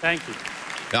 Thank you.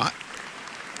 Now, I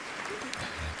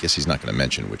guess he's not going to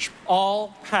mention which.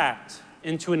 All packed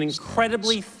into an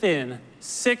incredibly thin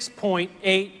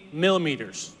 6.8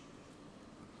 millimeters.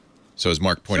 So as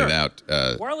Mark pointed Sure.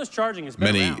 out, Wireless charging has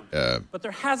been many around, but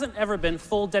there hasn't ever been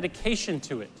full dedication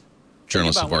to it.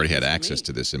 journalists Think have about already what had it access means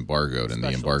to this embargoed, and the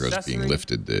Special embargo's being accessory,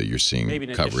 lifted. You're seeing maybe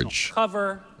an coverage additional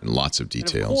cover. and lots of And of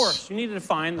details. course, you needed to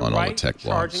find the on all the right tech blogs.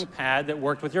 charging pad that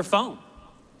worked with your phone.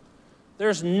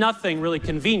 There's nothing really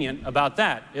convenient about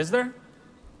that, is there?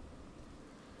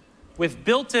 With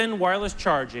built-in wireless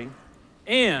charging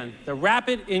and the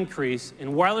rapid increase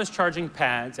in wireless charging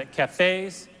pads at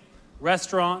cafes,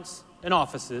 restaurants, and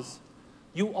offices,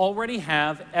 you already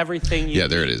have everything you Yeah,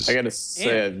 there it need. is. I gotta say,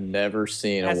 And I've never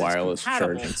seen a as it's wireless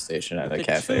compatible charging station at with a the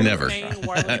cafe. two Never. main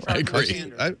wireless I charging agree.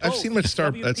 standards, I've seen them at both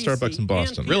Starbucks in WPC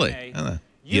Boston. and Really? PMA,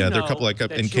 you Yeah, there are a know couple like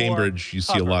that in you're Cambridge. You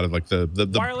see a lot of like the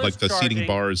wireless seating charging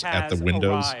bars at the has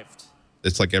windows. arrived.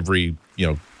 It's like every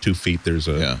 2 feet there's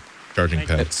a charging Thank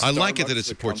you. pad. I like it that Starbucks, it the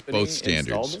supports company, both standards.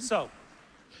 installed them? So,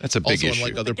 That's a big Also, issue.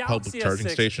 unlike other The public Galaxy charging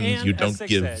S6 stations, and you don't S6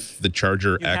 give Edge, the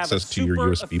charger you have a access to your super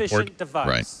USB port. efficient device.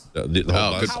 Right. The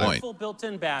whole Oh, good bus- point. Powerful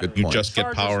built-in battery. Good You point. just get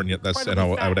Charges power, and yet I incredibly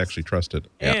would fast. actually trust it.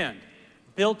 Yeah. And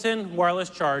built-in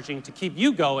wireless charging to keep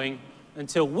you going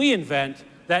until we invent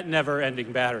that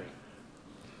never-ending battery.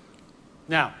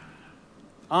 Now,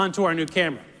 on to our new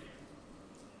camera.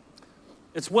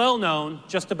 It's well known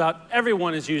just about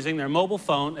everyone is using their mobile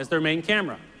phone as their main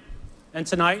camera. And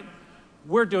tonight,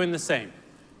 we're doing the same.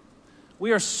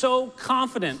 We are so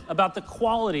confident about the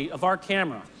quality of our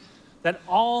camera that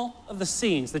all of the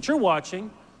scenes that you're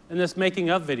watching in this making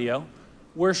of video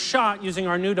were shot using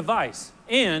our new device.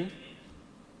 And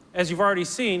as you've already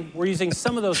seen, we're using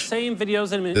some of those same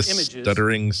videos and This images.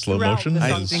 stuttering slow throughout motion this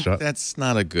I is think shot. that's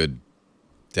not a good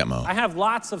demo. I have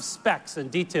lots of specs and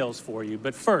details for you,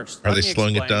 but first, Are let they me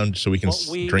slowing it explain down so we can what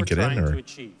we drink were it in, trying or? to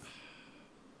achieve.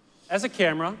 as a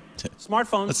camera,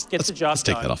 smartphones get the job done. Let's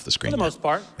take that off the screen. For the most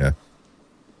part. Yeah.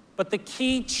 But the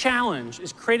key challenge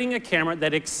is creating a camera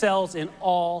that excels in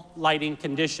all lighting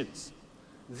conditions.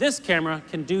 This camera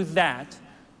can do that,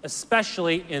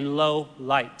 especially in low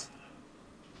light.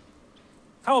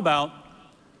 How about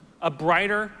a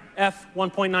brighter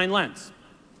f1.9 lens?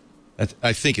 That,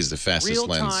 I think, is the fastest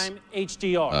lens Real-time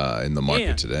HDR. in the market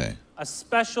and today. A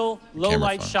special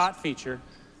low-light shot feature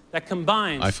that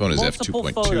combines iPhone is multiple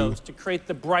f2.2. photos to create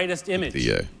the brightest image.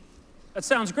 That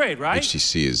sounds great, right?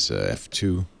 HTC is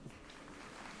f2.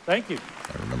 Thank you.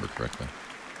 If I remember correctly.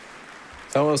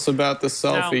 Tell us about the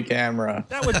selfie camera.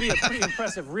 That would be a pretty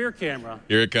impressive rear camera.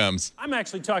 Here it comes. I'm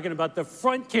actually talking about the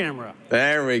front camera.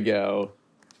 There we go.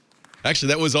 Actually,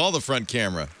 that was all the front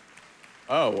camera.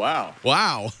 Oh, wow.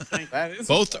 Wow. That is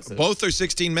both are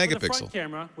 16 megapixel. For the front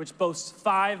camera, which boasts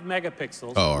 5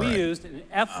 megapixels, Oh, we used an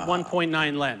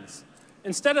f1.9 lens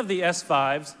instead of the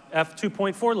S5's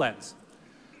f2.4 lens.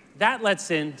 That lets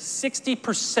in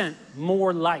 60%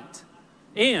 more light.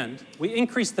 And we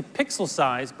increased the pixel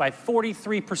size by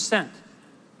 43%,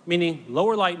 meaning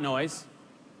lower light noise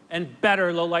and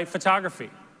better low-light photography.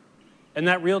 And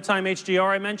that real-time HDR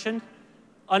I mentioned,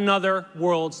 another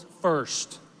world's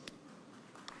first.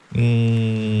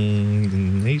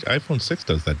 iPhone 6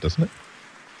 does that, doesn't it?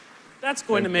 That's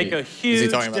going to make a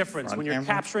huge difference when you're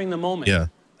capturing the moment,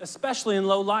 especially in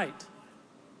low light.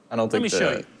 I don't think Let me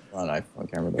show you. On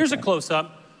iPhone camera. Here's a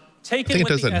close-up. Taken I think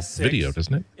it with does the that S6 video,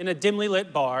 doesn't it? in a dimly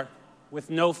lit bar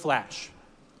with no flash.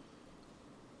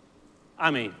 I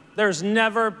mean, there's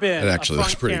never been It actually a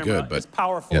looks front pretty camera good, but as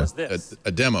powerful as this.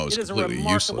 a demo is It is a completely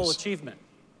remarkable useless. achievement.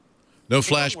 No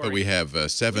flash, but we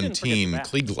have 17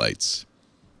 Klieg lights.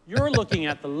 You're looking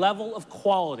at the level of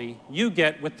quality you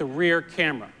get with the rear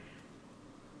camera.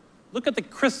 Look at the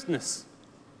crispness,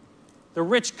 the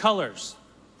rich colors,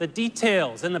 the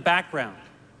details in the background.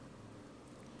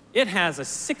 It has a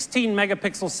 16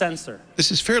 megapixel sensor. This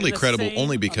is fairly credible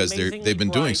only because they've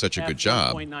been doing such a good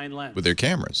job with their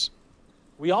cameras.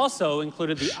 We also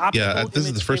included the optical this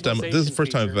is the first time. This is the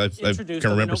first time I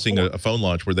can remember seeing a phone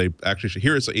launch where they actually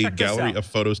here is a gallery of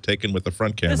photos taken with the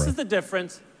front camera. This is the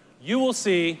difference you will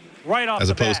see right off as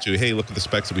the opposed bat. to, hey, look at the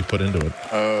specs that we put into it.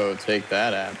 Oh, take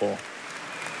that, Apple.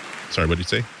 Sorry, what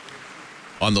did you say?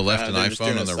 On the left, an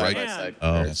iPhone. On the right,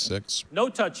 S6. No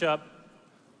touch-up,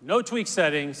 no tweak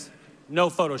settings,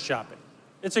 no photoshopping.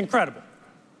 It's incredible.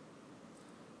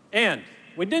 And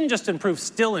we didn't just improve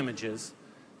still images.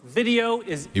 Video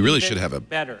is He really even should have a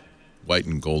better. white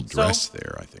and gold dress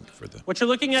there, I think, for the What you're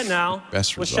looking at now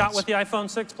best was results. shot with the iPhone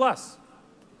 6 Plus.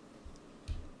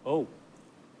 Oh.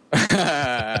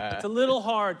 It's a little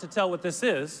hard to tell what this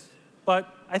is,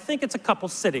 but I think it's a couple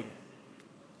sitting.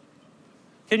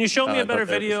 Can you show me a better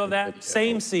video of that?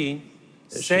 Same scene,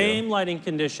 same lighting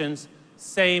conditions,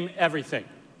 same everything.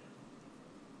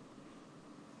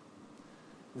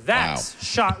 That's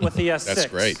shot with the S6. That's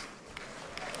great.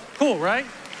 Cool, right?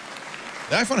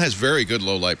 The iPhone has very good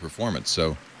low light performance,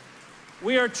 so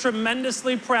We are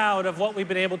tremendously proud of what we've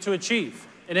been able to achieve,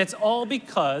 and it's all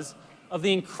because of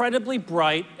the incredibly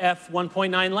bright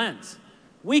f1.9 lens.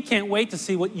 We can't wait to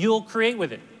see what you'll create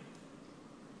with it.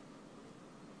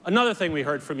 Another thing we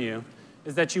heard from you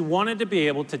is that you wanted to be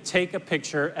able to take a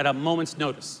picture at a moment's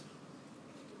notice.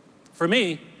 For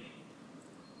me,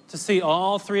 to see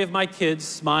all three of my kids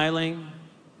smiling,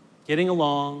 getting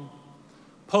along,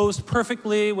 posed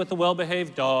perfectly with a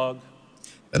well-behaved dog.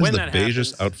 That is the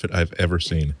beigest outfit I've ever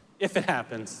seen. If it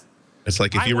happens. It's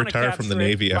like if you retire from the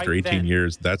Navy after 18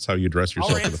 years, that's how you dress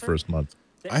yourself for the first month.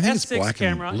 I think it's black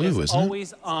and blue, isn't it?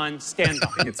 Always on standby.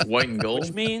 I think it's white and gold.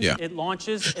 Which means it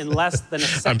launches in less than a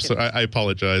second. I'm sorry, I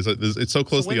apologize. It's so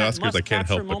close to the Oscars, I can't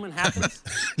help moment happens,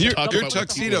 Your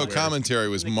tuxedo commentary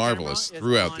was marvelous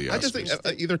throughout the Oscars. I just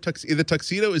think either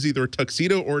tuxedo is either a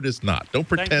tuxedo or it is not. Don't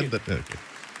pretend that. Okay.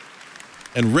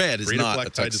 And red is Red and not black a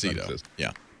tie does not tuxedo. exist.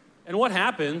 Yeah. And what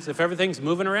happens if everything's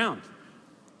moving around?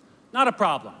 Not a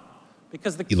problem,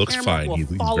 because the He looks camera fine. will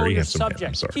He's follow very your handsome man. I'm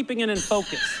subject, sorry. keeping it in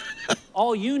focus.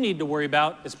 All you need to worry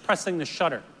about is pressing the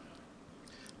shutter.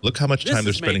 Look how much This time they're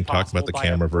is made spending talking about the possible by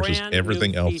a camera versus brand new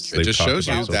everything else feature. It they've just talked shows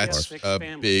you about so that's far.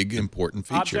 a big, important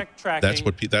feature. Object tracking, That's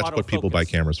what people buy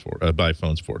cameras for, buy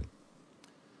phones for.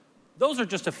 Those are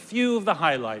just a few of the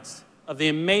highlights of the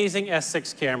amazing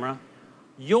S6 camera,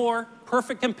 your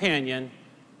perfect companion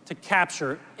to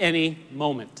capture any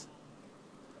moment.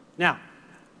 Now,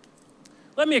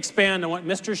 let me expand on what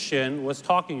Mr. Shin was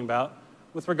talking about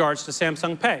with regards to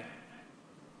Samsung Pay.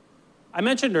 I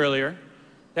mentioned earlier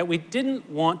that we didn't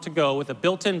want to go with a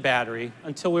built-in battery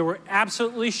until we were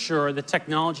absolutely sure the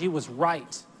technology was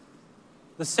right.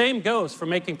 The same goes for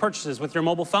making purchases with your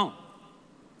mobile phone.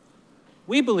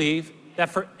 We believe that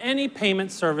for any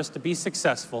payment service to be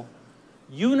successful,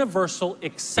 universal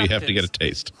acceptance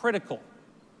is critical.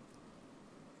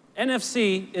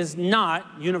 NFC is not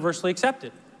universally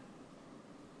accepted.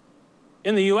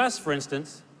 In the US, for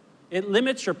instance, it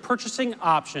limits your purchasing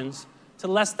options to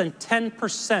less than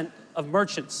 10% of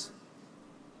merchants.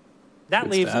 That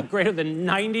leaves a greater than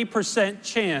 90%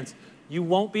 chance you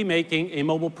won't be making a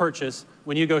mobile purchase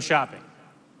when you go shopping.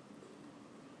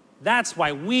 That's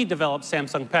why we developed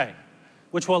Samsung Pay,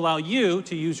 which will allow you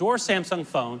to use your Samsung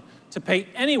phone to pay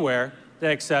anywhere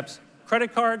that accepts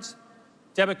credit cards,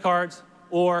 debit cards,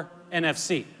 or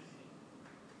NFC.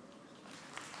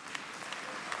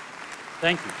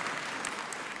 Thank you.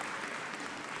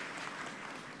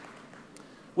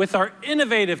 With our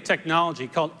innovative technology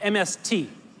called MST,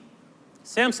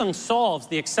 Samsung solves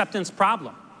the acceptance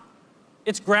problem.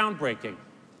 It's groundbreaking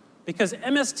because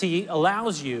MST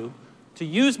allows you to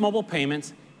use mobile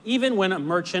payments even when a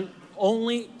merchant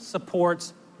only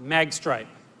supports magstripe.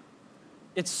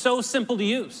 It's so simple to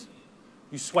use.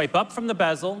 You swipe up from the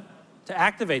bezel to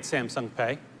activate Samsung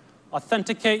Pay,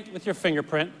 authenticate with your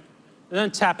fingerprint, and then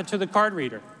tap it to the card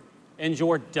reader, and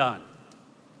you're done.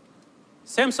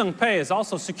 Samsung Pay is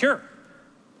also secure.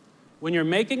 When you're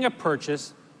making a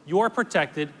purchase, you're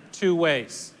protected two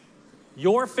ways.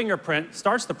 Your fingerprint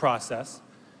starts the process,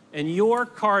 and your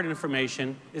card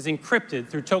information is encrypted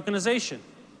through tokenization.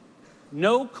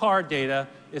 No card data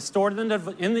is stored in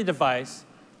the device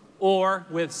or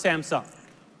with Samsung.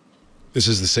 This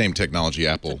is the same technology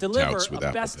Apple touts with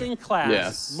Apple best-in-class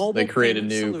Yes, mobile they create a payment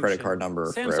new solution. credit card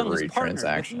number for Samsung every has partnered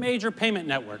transaction. with major payment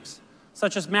networks,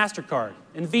 such as MasterCard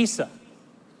and Visa.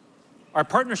 Our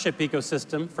partnership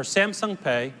ecosystem for Samsung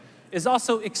Pay is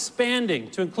also expanding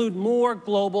to include more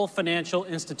global financial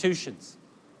institutions,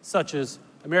 such as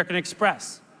American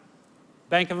Express,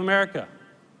 Bank of America,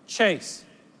 Chase,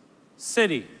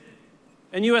 Citi,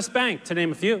 and US Bank, to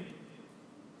name a few.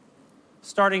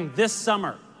 Starting this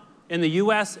summer, in the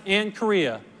US and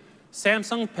Korea,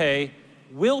 Samsung Pay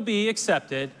will be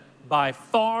accepted by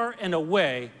far and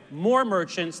away more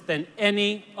merchants than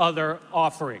any other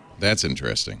offering. That's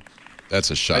interesting. That's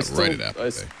a shot right at Apple Pay. I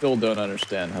still don't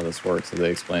understand how this works. Have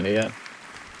they explained it yet?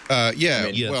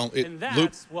 Well,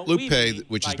 Loop Pay,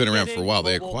 which has been around for a while,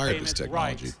 they acquired this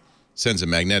technology, sends a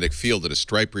magnetic field that a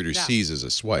stripe reader sees as a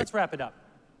swipe. Let's wrap it up.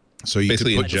 So you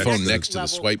can put your phone next to the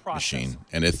swipe machine,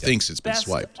 and it thinks it's been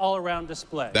swiped. All-around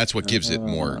display. That's what gives it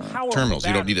more terminals.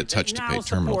 You don't need a touch-to-pay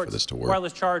terminal for this to work.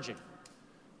 Wireless charging.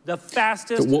 The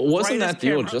fastest, wasn't that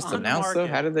deal just announced, though?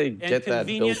 How did they get that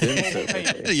built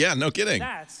in? Yeah, no kidding.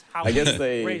 I guess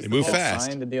they move fast.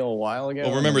 Signed the deal a while ago.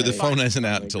 Well, remember, the phone isn't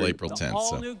out until April 10th.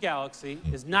 All-new Galaxy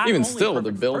is not even only still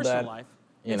to build that, life,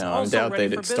 you know, I doubt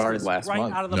they'd started last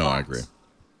month. No, I agree.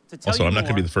 Also, I'm not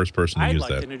going to be the first person to use that.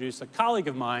 I'd like to introduce a colleague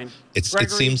of mine. It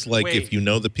seems like if you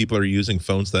know that people are using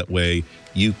phones that way,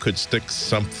 you could stick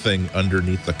something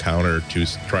underneath the counter to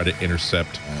try to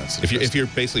intercept. If you're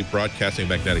basically broadcasting a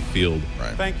magnetic field.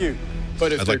 Right. Thank you.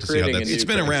 But if I'd like to see how that's. It's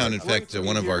been around. In fact,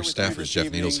 one of our staffers,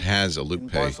 Jeff Needles, has a Loop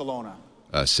Pay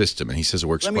system, and he says it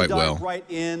works quite well. Right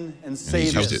in and He's say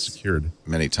used this. it secured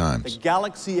many times. The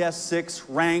Galaxy S6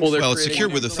 ranks. Well, it's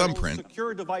secured with a thumbprint.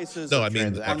 Secure devices. No, I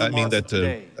mean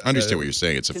that. I understand what you're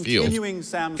saying. It's a field.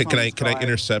 Can I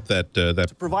intercept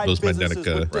those magnetic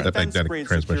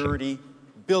transmission?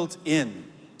 Built in.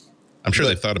 I'm sure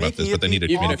they thought about this, but they need to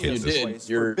communicate this. this. Even if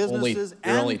you did,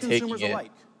 you're only taking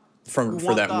it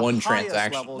for that one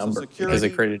transaction number because they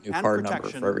created a new card number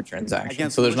for every transaction.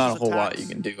 So there's not a whole lot you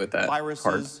can do with that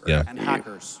card. And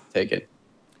hackers. Take it.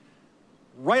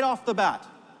 Right off the bat,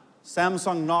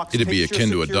 Samsung knocks. It'd be akin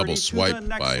to a double swipe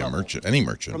by a merchant, any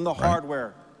merchant, from the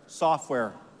hardware,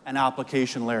 software, and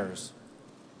application layers.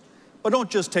 But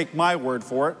don't just take my word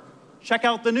for it. Check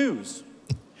out the news.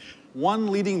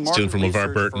 One leading market from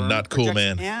LeVar Burton, not cool,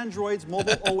 man. Android's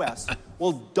mobile OS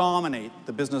will dominate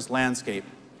the business landscape.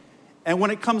 And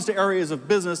when it comes to areas of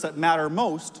business that matter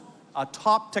most, a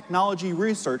top technology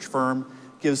research firm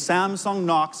gives Samsung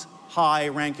Knox high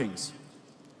rankings.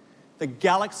 The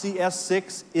Galaxy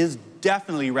S6 is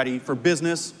definitely ready for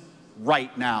business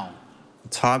right now.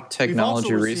 Top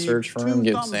technology research firm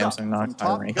gives Samsung Knox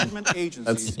high rankings.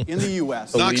 That's in the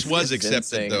U.S. Knox was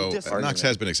accepted, though. Knox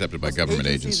has been accepted by government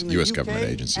agencies, U.S. government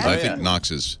agencies. I think Knox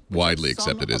is widely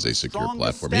accepted as a secure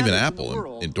platform. Even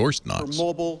Apple endorsed Knox.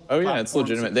 Oh, yeah, it's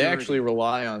legitimate. They actually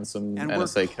rely on some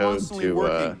NSA code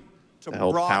to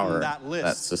help power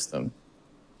that system.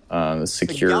 The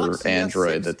secure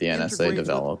Android that the NSA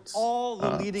developed. So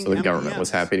the government was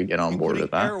happy to get on board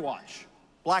with that. AirWatch,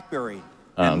 BlackBerry,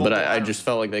 But I just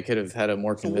felt like they could have had a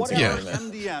more convincing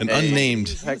argument. An unnamed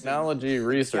technology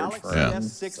research firm.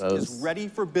 Galaxy S6 is ready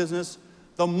for business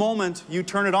the moment you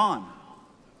turn it on.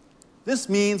 This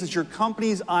means that your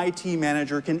company's IT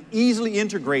manager can easily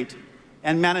integrate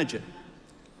and manage it,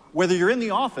 whether you're in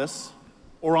the office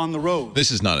or on the road.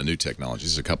 This is not a new technology.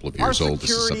 This is a couple of years old.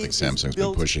 This is something Samsung's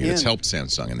been pushing. It's helped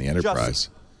Samsung in the enterprise. Just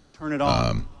turn it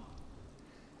on.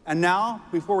 And now,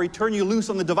 before we turn you loose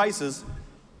on the devices,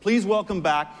 please welcome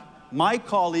back my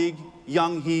colleague,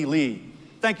 Young-Hee Lee.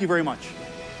 Thank you very much.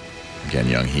 Again,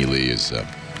 Young-Hee Lee is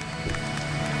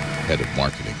head of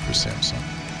marketing for Samsung.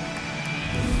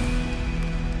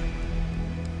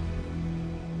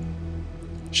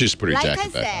 She's pretty like jacket I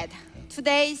back said,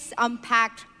 today's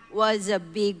Unpacked was a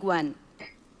big one.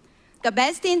 The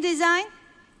best in design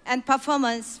and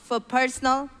performance for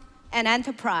personal and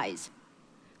enterprise.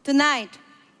 Tonight,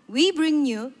 we bring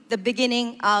you the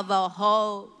beginning of a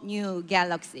whole new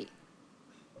galaxy.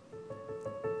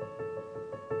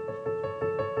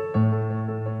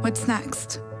 What's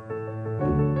next?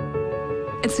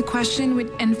 It's a question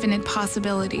with infinite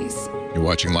possibilities. You're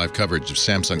watching live coverage of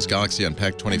Samsung's Galaxy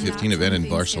Unpacked 2015 event in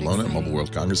Barcelona at Mobile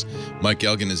World Congress. Mike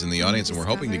Elgin is in the audience, and we're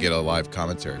hoping to get a live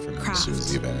commentary from him as soon as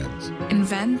the event ends.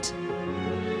 Invent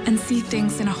and see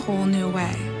things in a whole new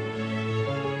way.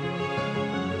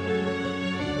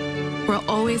 We're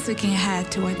always looking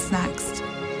ahead to what's next.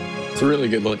 It's a really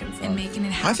good looking phone. And making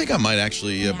it happen. I think I might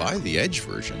actually buy the Edge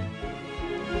version.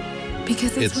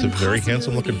 Because it's a very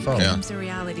handsome looking phone. Becomes a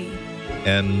reality.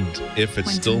 And if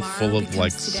it's still full of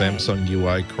like Samsung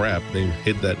UI crap, they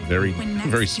hid that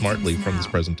very smartly from this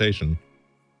presentation.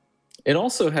 It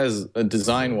also has a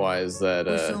design-wise that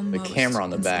the camera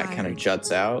on the back kind of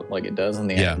juts out like it does on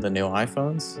the new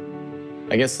iPhones.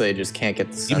 I guess they just can't get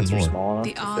the sensor small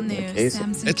enough to fit in the case.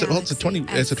 It's a 20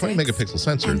 megapixel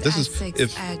sensor. This is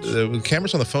if the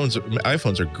cameras on the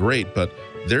iPhones are great, but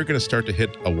they're going to start to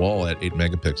hit a wall at 8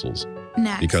 megapixels.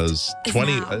 Because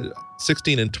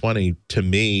 16 and 20 to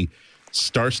me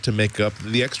starts to make up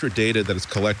the extra data that it's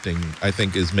collecting. I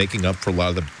think is making up for a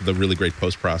lot of the really great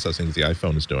post-processing that the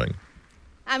iPhone is doing.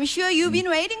 I'm sure you've been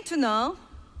waiting to know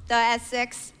the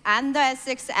S6 and the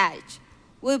S6 Edge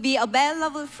will be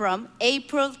available from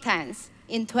April 10th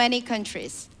in 20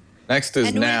 countries. Next is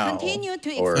and now, we'll continue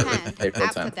to or expand April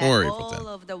after 10th. that Or April all 10th,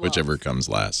 over the world. whichever comes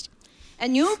last.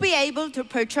 And you'll be able to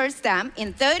purchase them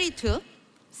in 32,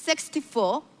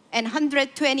 64, and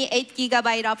 128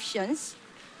 gigabyte options,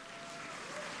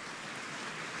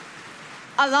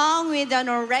 along with an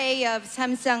array of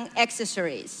Samsung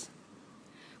accessories.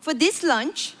 For this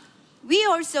launch, we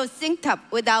also synced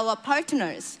up with our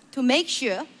partners to make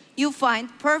sure you find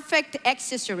perfect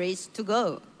accessories to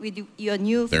go with your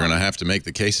new phone. They're going to have to make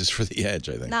the cases for the Edge,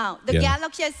 I think. Now, the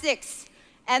Galaxy S6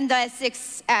 and the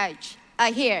S6 Edge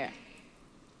are here.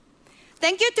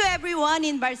 Thank you to everyone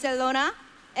in Barcelona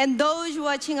and those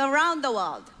watching around the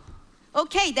world.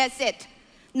 Okay, that's it.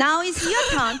 Now it's your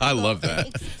turn to I love that.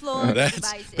 explore That's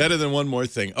devices. better than one more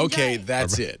thing. Okay,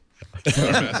 that's it.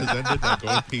 Our message ended. Now go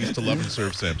in peace to love and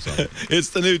serve Samsung. It's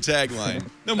the new tagline.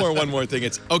 No more one more thing.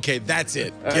 It's okay, that's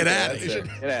it. Get out of here.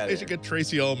 They should get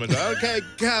Tracy Ullman. Okay,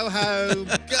 go home.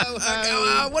 Go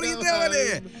home. What are you doing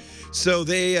here? So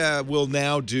they will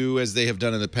now do, as they have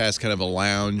done in the past, kind of a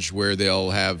lounge where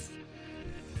they'll have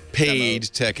paid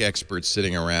tech experts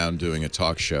sitting around doing a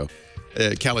talk show.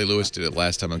 Callie Lewis did it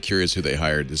last time. I'm curious who they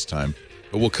hired this time.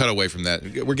 But we'll cut away from that.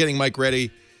 We're getting Mike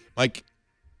ready. Mike,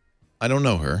 I don't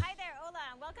know her. Hi there, Ola.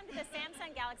 Welcome to the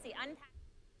Samsung Galaxy Unpacked.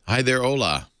 Hi there,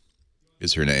 Ola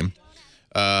is her name.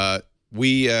 We're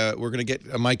going to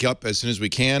get Mike up as soon as we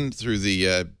can through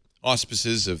the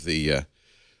auspices of the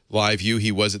live view.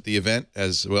 He was at the event,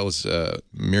 as well as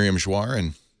Miriam Jouar,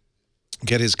 and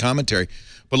get his commentary.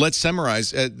 But let's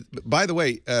summarize. By the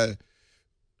way,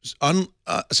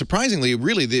 surprisingly,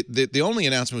 really, the only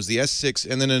announcement was the S6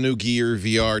 and then a new Gear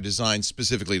VR designed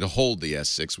specifically to hold the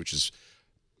S6, which is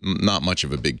not much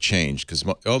of a big change. Because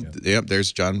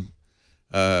there's John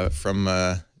from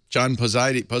John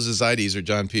Pozizides, or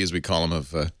John P, as we call him,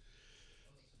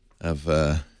 of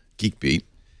GeekBeat.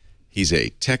 He's a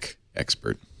tech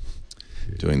expert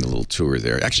doing the little tour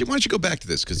there. Actually, why don't you go back to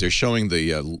this, because they're showing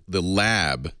the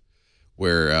lab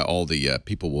where all the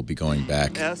people will be going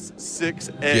back.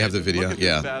 S6 Edge. You have the video? Look at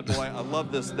this bad boy. I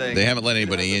love this thing. They haven't let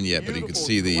anybody in yet, but you can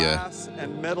see the,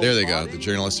 there they go. The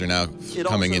journalists are now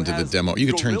coming into the demo. You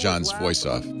can turn John's voice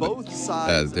off.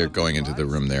 They're going into the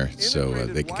room there so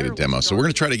they can get a demo. So we're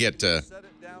going to try to get,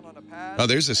 oh,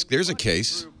 there's a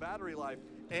case.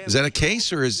 Is that a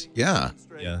case or is, yeah.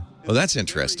 Yeah. Well, that's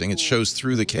interesting. It shows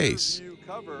through the case.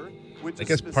 I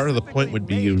guess part of the point would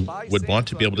be you would want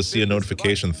to be able to see a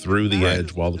notification through the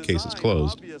edge while the case is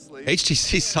closed.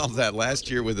 HTC solved that last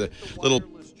year with the little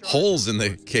holes in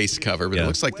the case cover, but it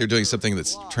looks like they're doing something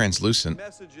that's translucent.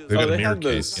 They have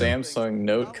those Samsung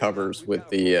Note covers with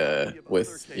the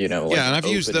you know, like and I've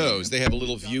used those. They have a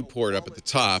little viewport up at the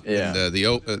top, and the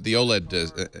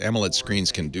OLED AMOLED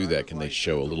screens can do that. Can they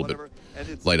show a little bit,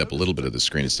 light up a little bit of the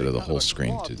screen instead of the whole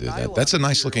screen to do that? That's a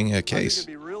nice looking case.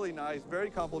 Really nice,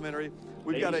 very complimentary.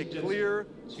 We've got a clear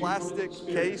plastic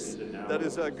case that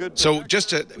is good. So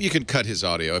just you can cut his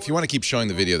audio. If you want to keep showing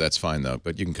the video, that's fine, though,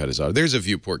 but you can cut his audio. There's a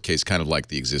viewport case, kind of like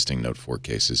the existing Note 4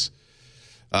 cases.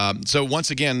 So once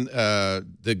again,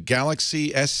 the Galaxy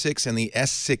S6 and the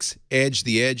S6 Edge,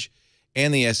 the Edge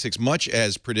and the S6, much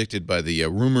as predicted by the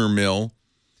rumor mill,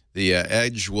 the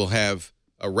Edge will have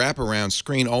a wraparound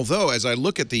screen. Although, as I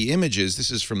look at the images,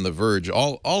 this is from The Verge,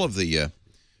 all of the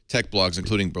tech blogs,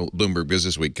 including Bloomberg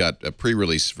Businessweek, got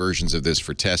pre-release versions of this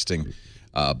for testing,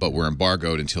 but were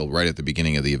embargoed until right at the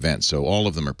beginning of the event. So all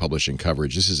of them are publishing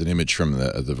coverage. This is an image from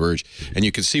the Verge. And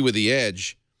you can see with the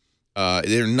Edge,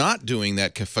 they're not doing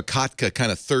that Fakatka kind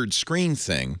of third screen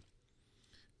thing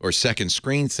or second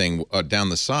screen thing down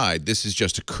the side. This is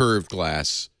just a curved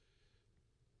glass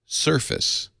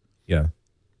surface. Yeah.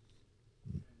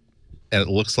 And it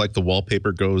looks like the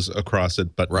wallpaper goes across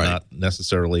it, but not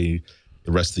necessarily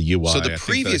the rest of the UI. So the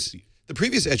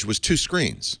previous Edge was two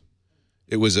screens.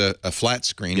 It was a flat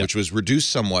screen, which was reduced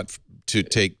somewhat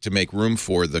to make room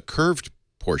for the curved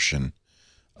portion.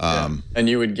 And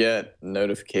you would get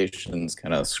notifications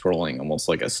kind of scrolling almost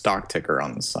like a stock ticker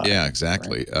on the side. Yeah,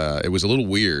 exactly. Right? It was a little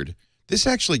weird. This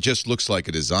actually just looks like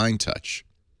a design touch.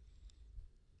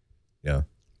 Yeah.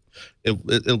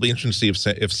 It'll be interesting to see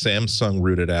if Samsung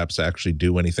rooted apps actually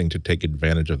do anything to take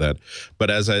advantage of that.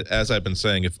 But as I've been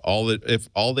saying, if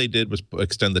all they did was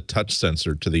extend the touch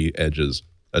sensor to the edges,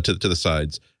 to the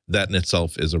sides, that in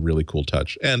itself is a really cool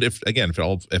touch. And if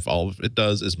all it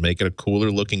does is make it a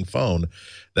cooler looking phone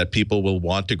that people will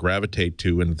want to gravitate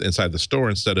to inside the store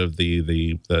instead of the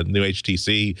new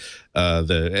HTC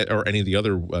or any of the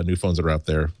other new phones that are out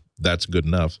there, that's good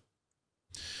enough.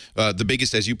 The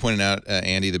biggest, as you pointed out,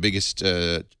 Andy, the biggest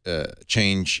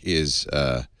change is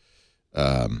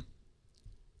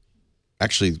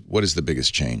actually, what is the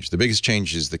biggest change? The biggest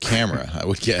change is the camera, I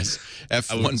would guess.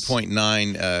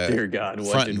 F1.9 dear God,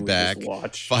 front and back,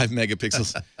 5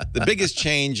 megapixels. The biggest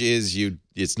change is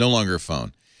it's no longer a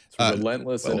phone. It's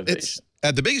relentless innovation.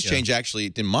 The biggest change,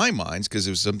 actually, in my mind, because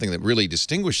it was something that really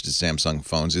distinguished the Samsung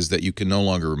phones, is that you can no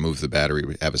longer remove the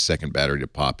battery, have a second battery to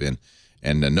pop in.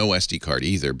 And no SD card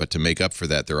either, but to make up for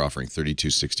that, they're offering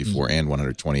 32, 64, and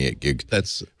 128 gig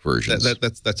versions.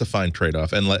 That's a fine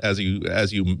trade-off. And as you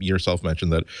yourself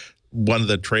mentioned, that one of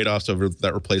the trade-offs over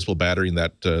that replaceable battery and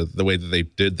that the way that they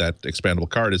did that expandable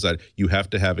card is that you have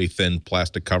to have a thin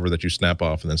plastic cover that you snap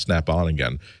off and then snap on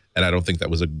again. And I don't think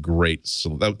that was a great.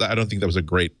 I don't think that was a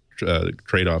great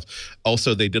trade-off.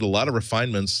 Also, they did a lot of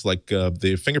refinements, like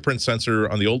the fingerprint sensor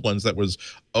on the old ones that was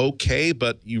okay,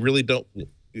 but you really don't.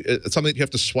 It's something that you have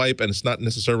to swipe, and it's not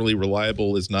necessarily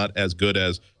reliable. Is not as good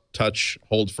as touch,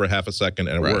 hold for half a second,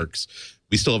 and it works.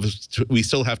 We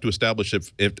still have to establish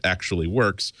if it actually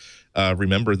works.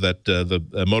 Remember that the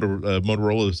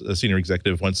Motorola senior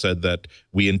executive once said that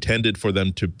we intended for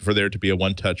there to be a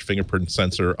one-touch fingerprint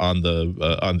sensor on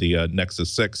the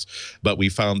Nexus 6, but we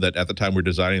found that at the time we were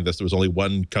designing this, there was only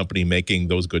one company making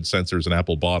those good sensors, and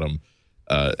Apple bought them.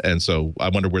 And so I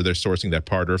wonder where they're sourcing that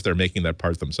part, or if they're making that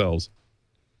part themselves.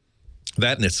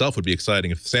 That in itself would be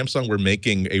exciting. If Samsung were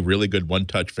making a really good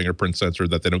one-touch fingerprint sensor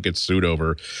that they don't get sued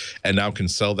over and now can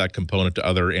sell that component to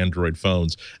other Android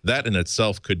phones, that in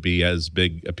itself could be as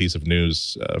big a piece of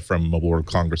news from Mobile World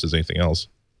Congress as anything else.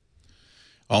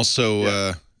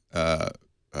 Also, no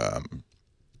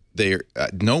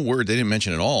word, they didn't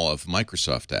mention at all of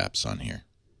Microsoft apps on here.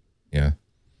 Yeah.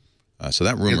 So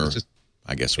that rumor,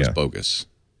 I guess, was bogus.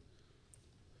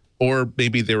 Or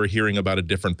maybe they were hearing about a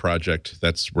different project.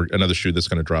 That's another shoe that's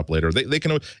going to drop later. They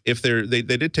can, if they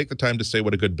did take the time to say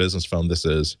what a good business phone this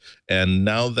is, and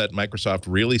now that Microsoft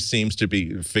really seems to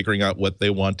be figuring out what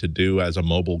they want to do as a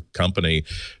mobile company,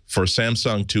 for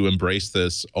Samsung to embrace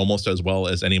this almost as well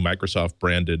as any Microsoft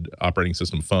branded operating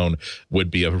system phone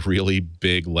would be a really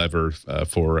big lever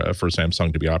for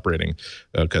Samsung to be operating,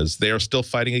 because they are still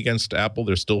fighting against Apple.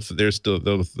 They're still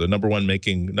the number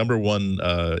one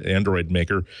Android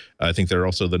maker. I think they're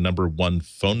also the number one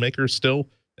phone maker still.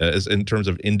 as in terms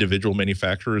of individual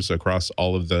manufacturers across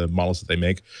all of the models that they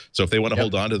make. So if they want to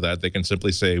hold on to that, they can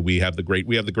simply say, we have the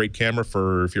great camera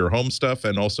for your home stuff,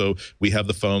 and also we have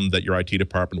the phone that your IT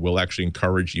department will actually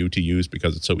encourage you to use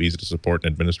because it's so easy to support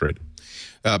and administrate.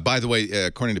 By the way,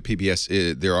 according to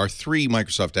PBS, there are 3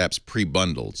 Microsoft apps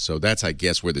pre-bundled. So that's, I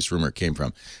guess, where this rumor came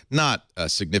from. Not a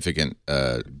significant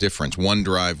difference.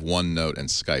 OneDrive, OneNote, and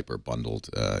Skype are bundled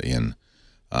in.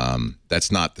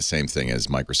 That's not the same thing as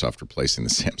Microsoft replacing the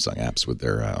Samsung apps with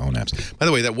their own apps. By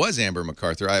the way, that was Amber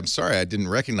MacArthur. I'm sorry I didn't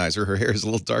recognize her. Her hair is a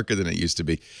little darker than it used to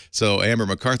be. So Amber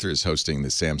MacArthur is hosting the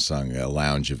Samsung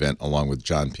Lounge event along with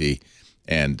John P.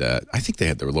 And I think they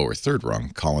had their lower third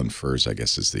wrong. Colin Furs, I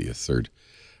guess, is the third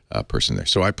person there.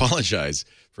 So I apologize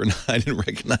for I didn't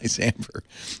recognize Amber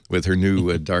with her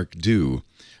new dark do.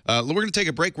 We're going to take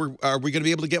a break. Are we going to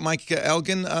be able to get Mike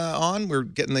Elgin on? We're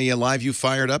getting the live view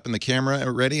fired up and the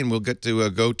camera ready, and we'll get to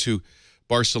go to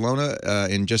Barcelona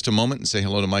in just a moment and say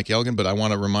hello to Mike Elgin. But I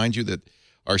want to remind you that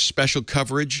our special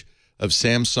coverage of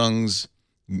Samsung's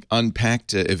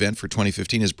Unpacked event for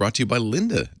 2015 is brought to you by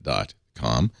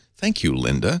lynda.com. Thank you,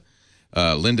 Lynda.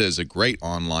 Lynda is a great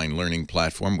online learning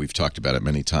platform. We've talked about it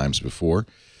many times before.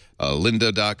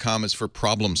 Lynda.com is for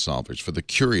problem solvers, for the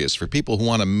curious, for people who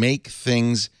want to make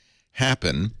things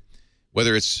happen,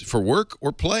 whether it's for work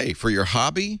or play, for your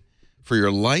hobby, for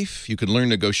your life. You can learn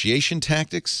negotiation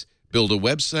tactics, build a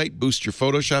website, boost your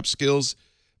Photoshop skills,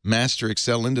 master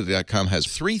Excel. Lynda.com has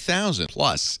 3,000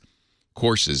 plus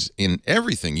courses in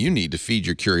everything you need to feed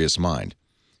your curious mind.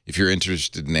 If you're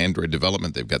interested in Android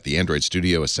development, they've got the Android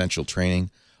Studio Essential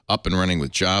Training, Up and Running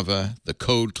with Java, the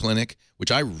Code Clinic,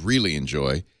 which I really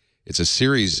enjoy. It's a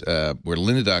series where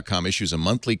lynda.com issues a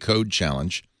monthly code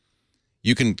challenge.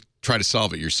 You can try to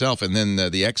solve it yourself, and then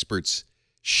the experts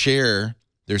share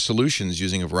their solutions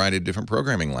using a variety of different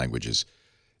programming languages.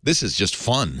 This is just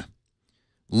fun.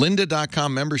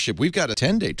 Lynda.com membership, we've got a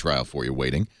 10-day trial for you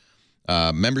waiting.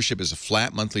 Membership is a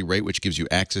flat monthly rate, which gives you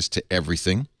access to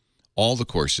everything, all the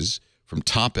courses from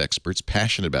top experts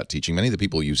passionate about teaching, many of the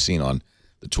people you've seen on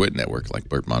the TWiT network, like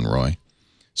Bert Monroy.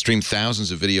 Stream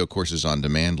thousands of video courses on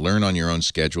demand. Learn on your own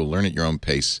schedule. Learn at your own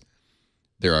pace.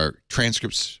 There are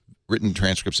transcripts, written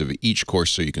transcripts of each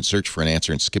course, so you can search for an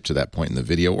answer and skip to that point in the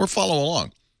video or follow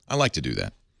along. I like to do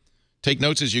that. Take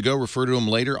notes as you go. Refer to them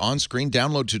later on screen.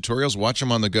 Download tutorials. Watch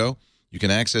them on the go. You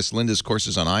can access Lynda's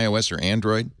courses on iOS or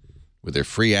Android with their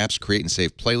free apps. Create and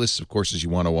save playlists of courses you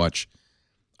want to watch.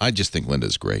 I just think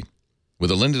Lynda's great.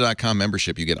 With a lynda.com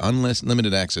membership, you get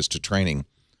unlimited access to training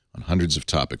on hundreds of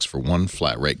topics for one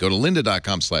flat rate. Go to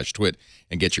lynda.com/twit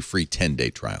and get your free 10-day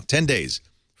trial. 10 days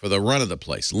for the run of the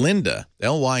place. Lynda,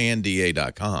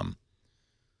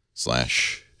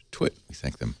 lynda.com/twit. We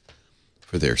thank them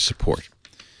for their support.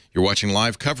 You're watching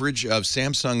live coverage of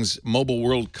Samsung's Mobile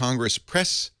World Congress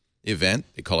press event.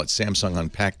 They call it Samsung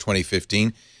Unpacked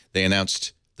 2015. They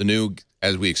announced the new,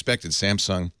 as we expected,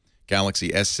 Samsung Galaxy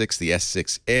S6, the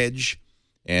S6 Edge,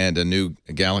 and a new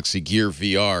Galaxy Gear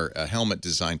VR, a helmet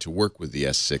designed to work with the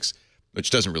S6, which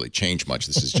doesn't really change much.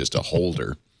 This is just a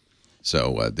holder.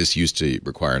 So this used to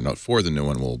require a Note 4. The new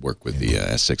one will work with the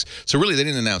S6. So really, they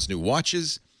didn't announce new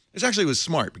watches. This actually was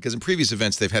smart, because in previous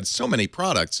events, they've had so many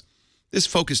products. This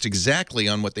focused exactly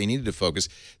on what they needed to focus.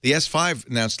 The S5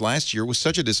 announced last year was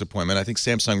such a disappointment. I think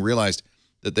Samsung realized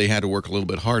that they had to work a little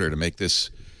bit harder to make this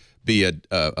be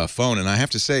a phone. And I have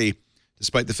to say,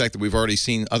 despite the fact that we've already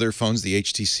seen other phones, the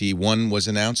HTC One was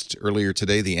announced earlier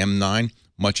today, the M9,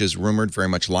 much as rumored, very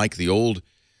much like the old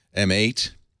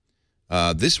M8.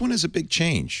 This one is a big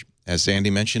change. As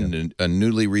Andy mentioned, a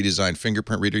newly redesigned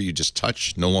fingerprint reader. You just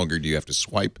touch. No longer do you have to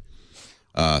swipe.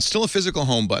 Still a physical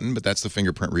home button, but that's the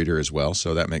fingerprint reader as well,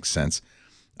 so that makes sense.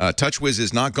 TouchWiz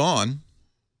is not gone,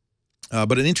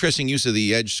 but an interesting use of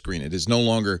the Edge screen. It is no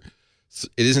longer...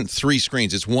 It isn't 3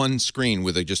 screens. It's one screen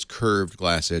with a just curved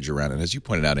glass edge around it. As you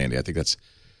pointed out, Andy, I think that's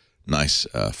nice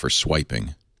for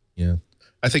swiping. Yeah.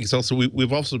 I think it's also,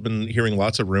 we've also been hearing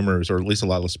lots of rumors, or at least a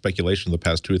lot of speculation in the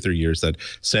past 2 or 3 years, that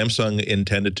Samsung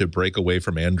intended to break away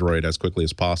from Android as quickly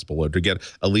as possible, or to get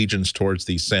allegiance towards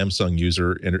the Samsung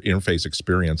user interface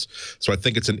experience. So I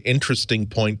think it's an interesting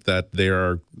point that they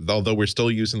are, although we're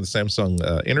still using the Samsung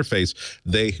interface,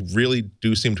 they really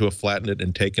do seem to have flattened it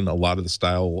and taken a lot of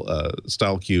the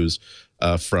style cues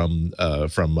from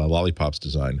Lollipop's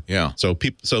design. Yeah. So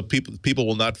people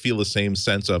will not feel the same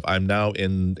sense of, I'm now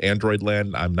in Android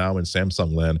land, I'm now in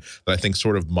Samsung land, that I think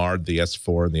sort of marred the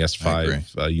S4 and the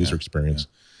S5 user experience.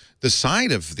 Yeah. The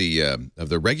side of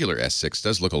the regular S6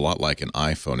 does look a lot like an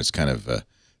iPhone. It's kind of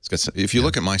it's got some, if you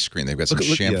look at my screen, they've got some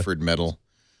chamfered metal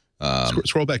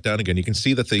Scroll back down again. You can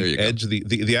see that the edge,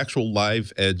 the actual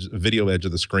live edge, video edge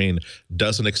of the screen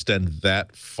doesn't extend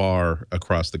that far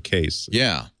across the case.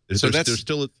 Yeah. So there's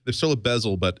still a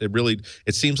bezel, but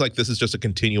it seems like this is just a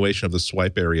continuation of the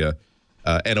swipe area,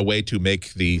 and a way to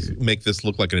make this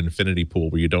look like an infinity pool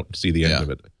where you don't see the end of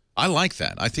it. I like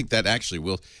that. I think that actually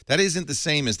will. That isn't the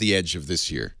same as the edge of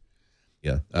this year.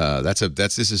 Yeah.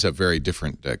 This is a very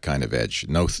different kind of edge.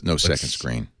 No second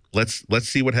screen. Let's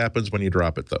see what happens when you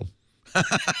drop it, though.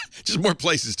 Just more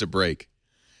places to break.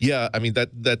 Yeah, I mean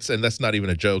that's not even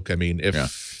a joke. I mean, if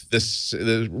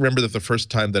remember that the first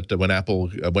time that when Apple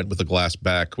went with the glass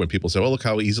back, when people said, "Oh, look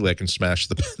how easily I can smash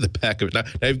the back of it."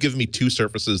 Now you've given me 2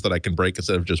 surfaces that I can break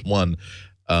instead of just one.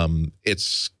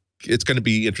 It's going to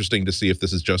be interesting to see if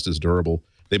this is just as durable.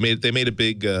 They made a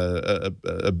big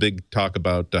talk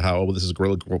about how this is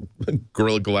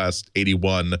Gorilla Glass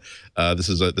 81. This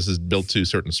is built to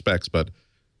certain specs, but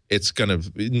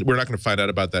we're not gonna find out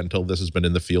about that until this has been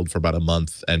in the field for about a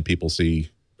month and people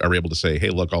are able to say, hey,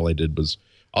 look, all I did was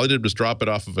drop it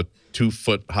off of a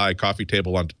 2-foot high coffee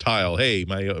table onto tile. Hey,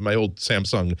 my old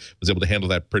Samsung was able to handle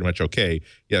that pretty much okay.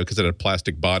 Yeah, because it had a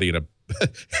plastic body and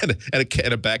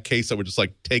a back case that would just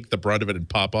like take the brunt of it and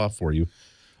pop off for you.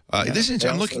 I'm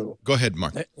looking. Go ahead,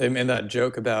 Mark. They made that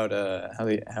joke about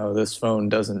how this phone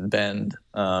doesn't bend.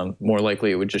 More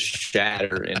likely, it would just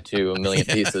shatter into a million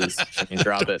pieces when you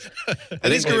drop it.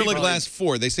 It is Gorilla Glass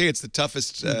 4. They say it's the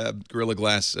toughest Gorilla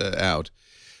Glass out.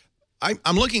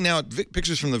 I'm looking now at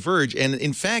pictures from The Verge, and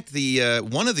in fact,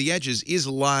 one of the edges is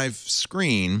a live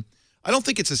screen. I don't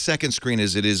think it's a second screen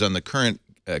as it is on the current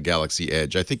Galaxy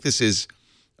Edge. I think this is.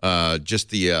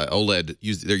 Just the OLED.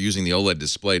 They're using the OLED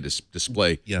display to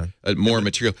display more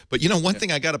material. But one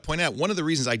thing I got to point out, one of the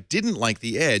reasons I didn't like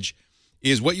the Edge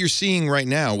is what you're seeing right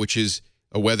now, which is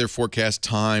a weather forecast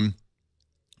time,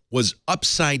 was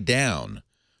upside down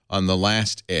on the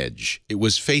last Edge. It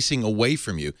was facing away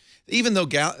from you. Even though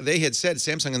they had said,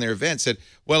 Samsung in their event said,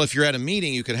 well, if you're at a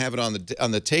meeting, you could have it on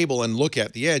the table and look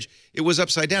at the Edge. It was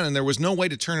upside down, and there was no way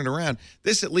to turn it around.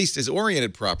 This at least is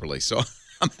oriented properly. So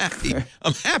I'm happy.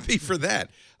 I'm happy for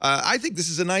that. I think this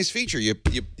is a nice feature.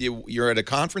 You're at a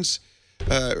conference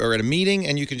or at a meeting,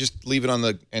 and you can just leave it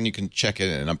and you can check it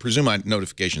in. And I presume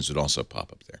notifications would also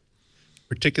pop up there.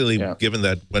 Particularly given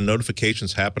that when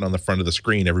notifications happen on the front of the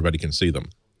screen, everybody can see them.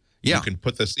 Yeah. You can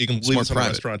put this. You can leave this on a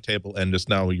restaurant table, and just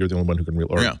now you're the only one who can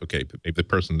okay, maybe the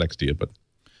person next to you, but.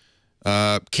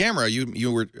 Camera.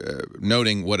 You were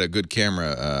noting what a good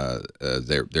camera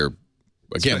they're.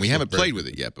 Again, we haven't played with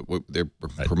it yet, but they're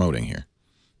promoting here.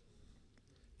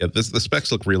 Yeah, the specs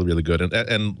look really, really good.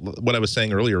 And what I was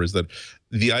saying earlier is that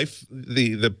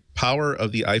the power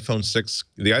of the iPhone 6,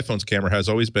 the iPhone's camera has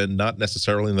always been not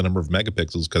necessarily in the number of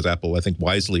megapixels, because Apple, I think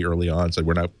wisely early on said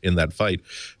we're not in that fight,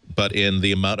 but in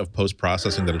the amount of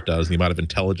post-processing that it does, the amount of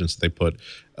intelligence they put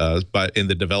in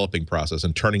the developing process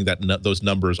and turning those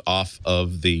numbers off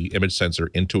of the image sensor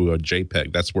into a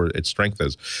JPEG. That's where its strength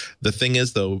is. The thing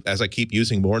is, though, as I keep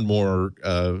using more and more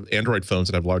Android phones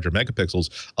that have larger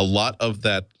megapixels, a lot of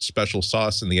that special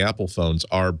sauce in the Apple phones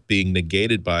are being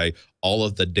negated by all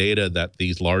of the data that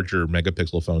these larger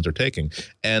megapixel phones are taking.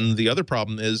 And the other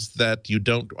problem is that you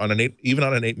don't, even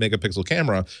on an 8 megapixel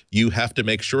camera, you have to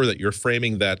make sure that you're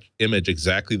framing that image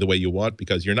exactly the way you want,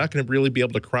 because you're not going to really be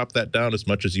able to crop that down as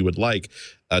much as you would like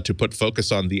to put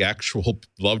focus on the actual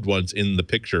loved ones in the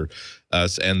picture.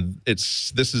 And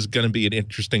this is going to be an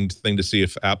interesting thing to see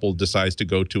if Apple decides to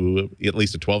go to at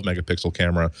least a 12 megapixel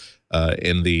camera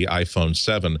in the iPhone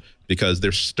 7, because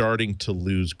they're starting to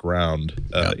lose ground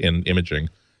in imaging.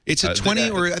 It's a 20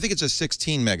 or I think it's a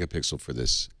 16 megapixel for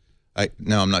this.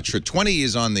 No, I'm not sure. 20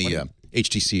 is on the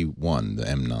HTC One, the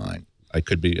M9.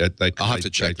 I'll have to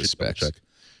check the specs.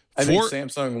 I think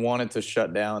Samsung wanted to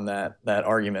shut down that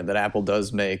argument that Apple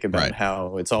does make about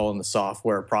how it's all in the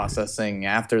software processing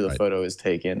after the photo is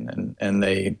taken, and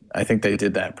I think they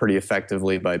did that pretty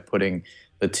effectively by putting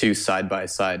the 2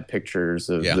 side-by-side pictures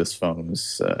of this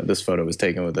photo was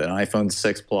taken with an iPhone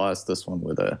 6 Plus, this one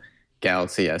with a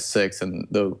Galaxy S6, and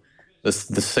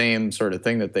the same sort of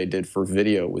thing that they did for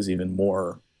video was even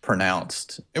more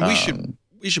pronounced. And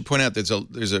we should point out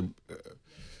the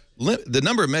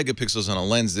number of megapixels on a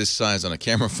lens this size on a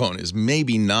camera phone is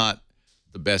maybe not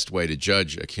the best way to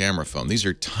judge a camera phone. These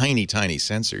are tiny, tiny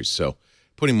sensors, so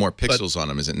putting more pixels on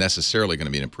them isn't necessarily going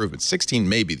to be an improvement. 16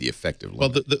 may be the effective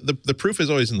limit. Well, the proof is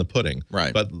always in the pudding.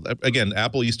 Right. But again,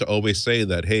 Apple used to always say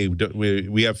that, hey,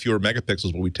 we have fewer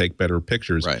megapixels, but we take better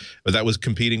pictures. Right. But that was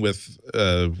competing with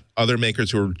other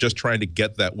makers who were just trying to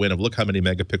get that win of, look how many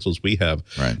megapixels we have.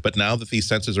 Right. But now that these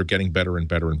sensors are getting better and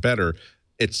better and better,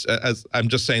 it's as I'm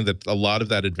just saying that a lot of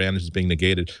that advantage is being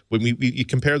negated when you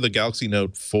compare the Galaxy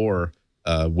Note 4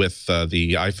 with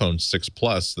the iPhone 6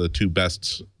 Plus, the two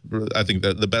best, I think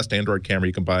the best Android camera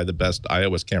you can buy, the best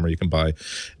iOS camera you can buy,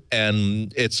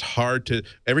 and it's hard to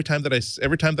every time that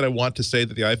I want to say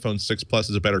that the iPhone 6 Plus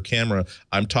is a better camera,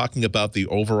 I'm talking about the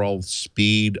overall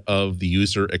speed of the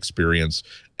user experience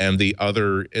and the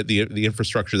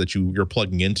infrastructure that you're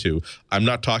plugging into. I'm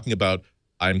not talking about.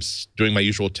 I'm doing my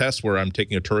usual tests where I'm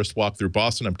taking a tourist walk through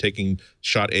Boston. I'm taking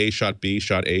shot A, shot B,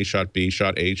 shot A, shot B,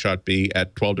 shot A, shot B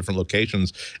at 12 different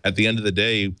locations. At the end of the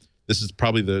day, this is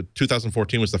probably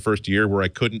 2014 was the first year where I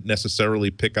couldn't necessarily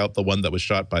pick out the one that was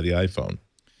shot by the iPhone.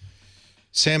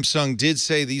 Samsung did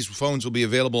say these phones will be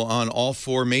available on all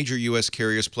 4 major U.S.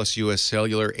 carriers plus U.S.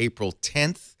 Cellular April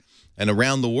 10th and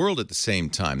around the world at the same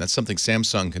time. That's something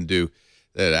Samsung can do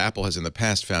that Apple has in the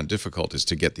past found difficult, is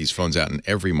to get these phones out in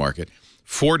every market.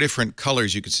 4 different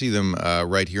colors. You can see them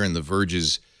right here in the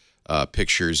Verge's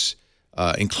pictures,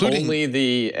 including... Only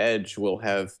the Edge will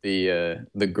have the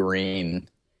green,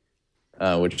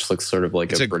 which looks sort of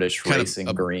like a British racing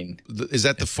green. Is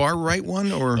that the far right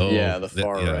one? Or yeah, the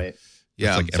far right.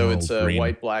 Yeah, like so it's green.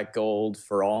 white, black, gold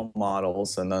for all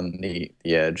models, and then the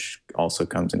Edge also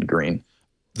comes in green.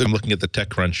 I'm looking at the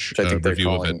TechCrunch I think review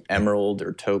of it. Emerald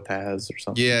or topaz or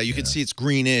something. Yeah, you can see it's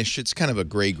greenish. It's kind of a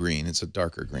gray green. It's a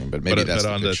darker green, but maybe that's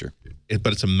the picture.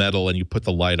 But it's a metal, and you put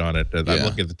the light on it. I'm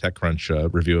looking at the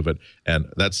TechCrunch review of it,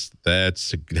 and that's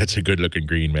a good looking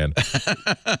green, man.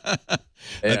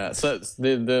 Yeah, so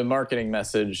the marketing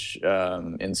message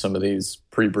in some of these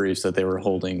pre-briefs that they were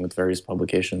holding with various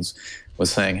publications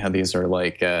was saying how these are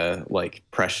like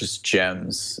precious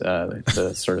gems,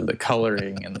 the sort of the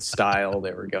coloring and the style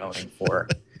they were going for.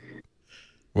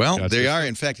 Well, they are.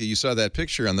 In fact, you saw that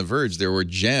picture on The Verge. There were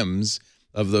gems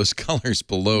of those colors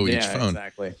below each phone.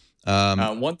 Exactly.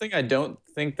 One thing I don't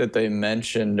think that they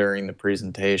mentioned during the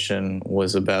presentation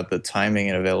was about the timing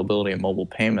and availability of mobile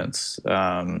payments.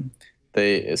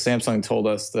 Samsung told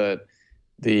us that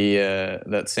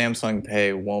that Samsung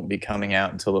Pay won't be coming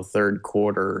out until the 3rd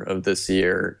quarter of this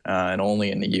year, and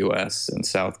only in the U.S. and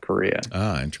South Korea.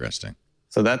 Ah, interesting.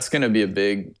 So that's going to be a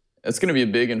big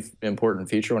and important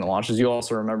feature when it launches. You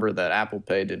also remember that Apple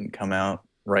Pay didn't come out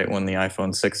right when the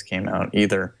iPhone 6 came out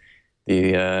either.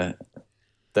 I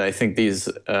think these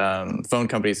phone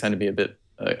companies tend to be a bit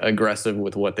aggressive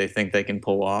with what they think they can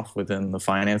pull off within the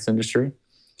finance industry.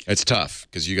 It's tough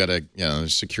because you got to,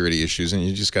 there's security issues, and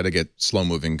you just got to get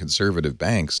slow-moving conservative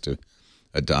banks to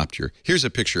adopt your. Here's a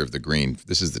picture of the green.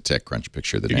 This is the TechCrunch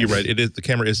picture. You're right. It is. The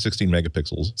camera is 16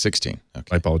 megapixels. 16. Okay.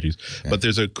 My apologies. Yeah. But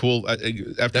there's a cool.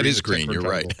 That is green. You're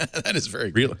right. That is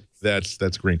very green. Really,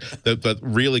 that's green. But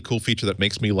really cool feature that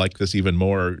makes me like this even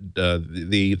more.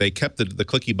 They kept the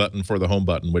clicky button for the home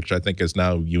button, which I think is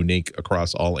now unique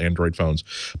across all Android phones.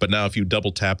 But now if you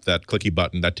double tap that clicky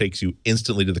button, that takes you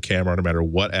instantly to the camera, no matter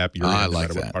what app you're in, no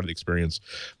matter what part of the experience.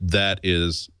 That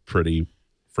is pretty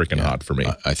freaking hot for me.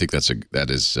 I think that's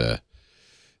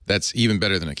even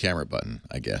better than a camera button,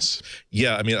 I guess.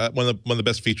 Yeah, I mean, one of the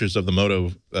best features of the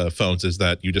Moto phones is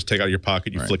that you just take it out of your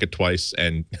pocket, you flick it twice,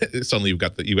 and suddenly you've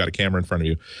got a camera in front of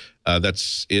you.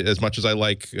 That's as much as I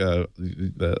like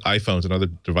the iPhones and other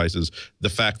devices. The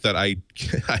fact that I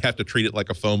have to treat it like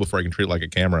a phone before I can treat it like a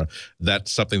camera, that's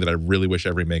something that I really wish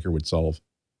every maker would solve.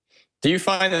 Do you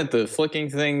find that the flicking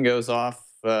thing goes off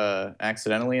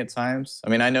accidentally at times? I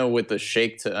mean, I know with the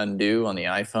shake to undo on the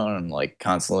iPhone, I'm like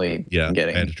constantly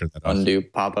getting undo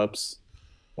pop-ups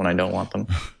when I don't want them.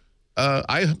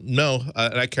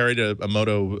 I carried a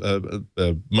Moto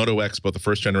X, both the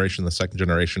first generation and the second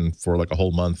generation, for like a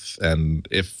whole month, and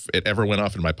if it ever went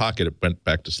off in my pocket, it went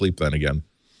back to sleep then again.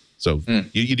 So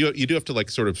you do have to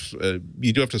like sort of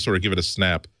give it a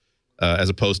snap, as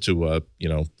opposed to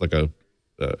like a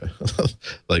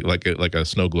like a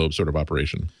snow globe sort of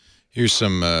operation. Here's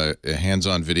some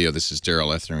hands-on video. This is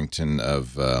Daryl Etherington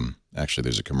of actually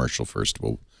there's a commercial first.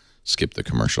 We'll skip the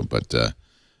commercial, but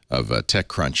of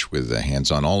TechCrunch with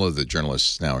hands-on. All of the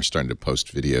journalists now are starting to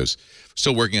post videos.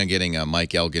 Still working on getting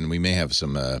Mike Elgin. We may have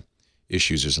some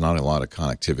issues. There's not a lot of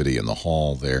connectivity in the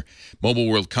hall there. Mobile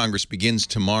World Congress begins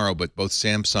tomorrow, but both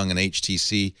Samsung and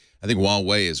HTC, I think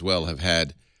Huawei as well, have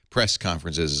had press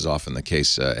conferences, is often the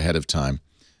case, ahead of time.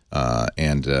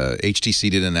 And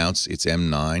HTC did announce its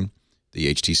M9,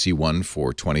 the HTC One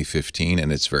for 2015,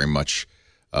 and it's very much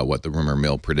what the rumor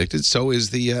mill predicted. So is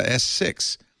the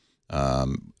S6.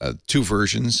 2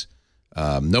 versions.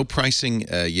 No pricing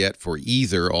yet for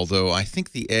either, although I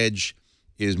think the Edge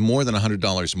is more than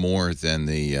 $100 more than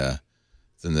the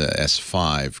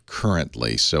S5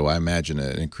 currently. So I imagine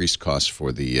an increased cost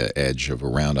for the Edge of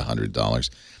around $100.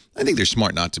 I think they're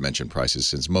smart not to mention prices,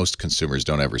 since most consumers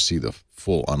don't ever see the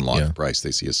full unlocked price.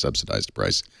 They see a subsidized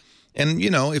price. And, you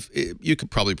know, if you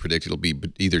could probably predict it'll be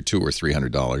either $200 or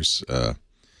 $300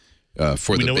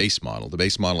 for the base model. The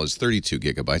base model is 32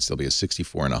 gigabytes. There'll be a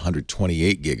 64 and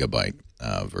 128 gigabyte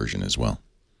version as well.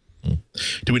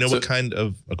 Do we know what kind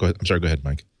of? Oh, go ahead. I'm sorry. Go ahead,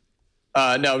 Mike.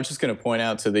 No, I was just going to point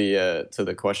out to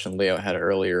the question Leo had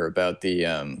earlier about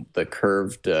the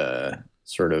curved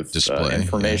sort of display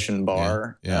information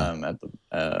bar at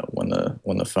the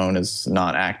when the phone is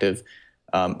not active.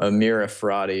 Amir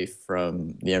Efrati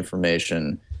from The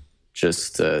Information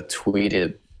just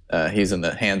tweeted. He's in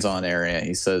the hands-on area.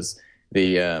 He says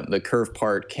the curved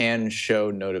part can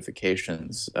show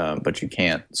notifications, but you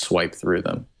can't swipe through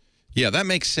them. Yeah, that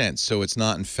makes sense. So it's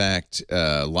not, in fact,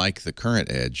 like the current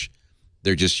Edge.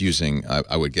 They're just using,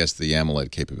 I would guess, the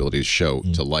AMOLED capability to show,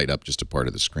 to light up just a part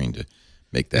of the screen to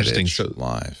make that Edge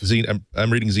live.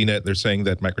 I'm reading ZNet. They're saying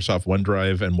that Microsoft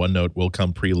OneDrive and OneNote will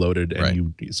come preloaded,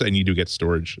 and you do get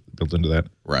storage built into that.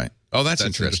 Right. Oh, that's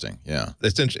interesting. Yeah.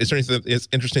 It's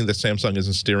interesting that Samsung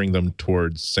isn't steering them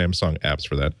towards Samsung apps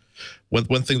for that.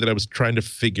 One thing that I was trying to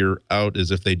figure out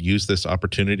is if they'd use this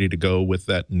opportunity to go with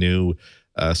that new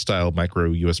style micro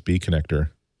USB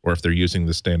connector, or if they're using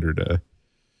the standard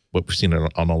what we've seen on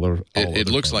all other it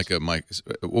looks phones. like a mic.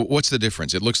 What's the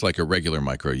difference? It looks like a regular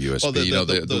micro USB. Well,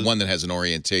 the one that has an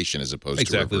orientation as opposed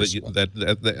to reversible.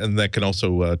 And that can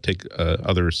also take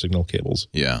other signal cables.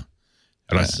 Yeah.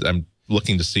 And I'm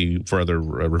looking to see for other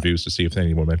reviews to see if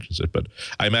anyone mentions it. But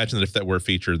I imagine that if that were a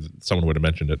feature, someone would have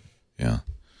mentioned it. Yeah.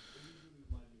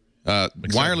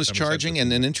 Wireless charging,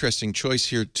 and an interesting choice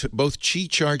here, both Qi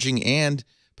charging and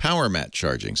power mat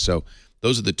charging. So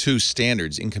those are the two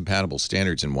standards, incompatible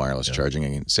standards in wireless charging.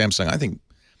 And Samsung, I think,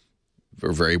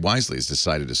 very wisely has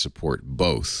decided to support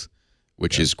both,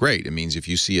 which is great. It means if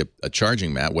you see a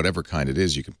charging mat, whatever kind it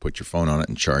is, you can put your phone on it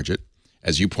and charge it.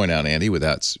 As you point out, Andy,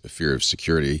 without fear of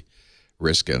security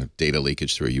risk of data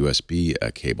leakage through a USB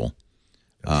cable.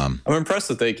 I'm impressed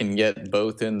that they can get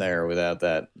both in there without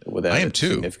I am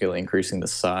too. Significantly increasing the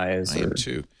size. I am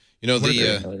too. You know,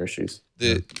 other issues.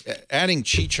 Adding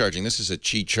Qi charging, this is a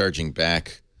Qi charging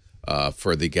back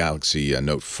for the Galaxy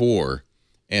Note 4,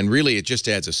 and really it just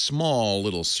adds a small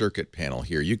little circuit panel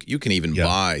here. You can even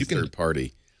buy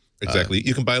third-party. Exactly.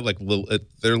 You can buy like little,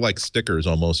 they're like stickers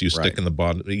almost. You stick in the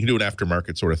bottom. You can do an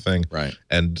aftermarket sort of thing. Right.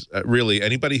 And really,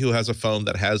 anybody who has a phone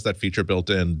that has that feature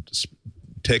built in,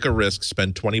 take a risk,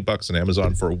 spend $20 on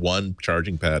Amazon for one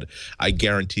charging pad. I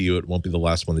guarantee you it won't be the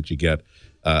last one that you get.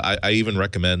 I even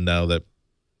recommend now that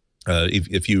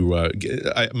if you,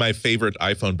 my favorite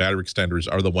iPhone battery extenders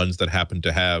are the ones that happen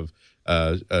to have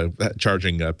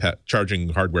charging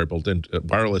hardware built in,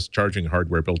 wireless charging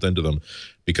hardware built into them,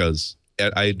 because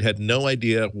I had no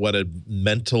idea what a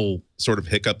mental sort of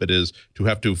hiccup it is to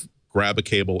have to grab a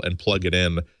cable and plug it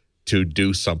in to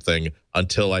do something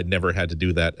until I never had to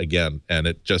do that again.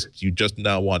 And you just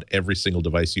now want every single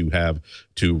device you have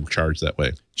to charge that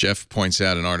way. Jeff points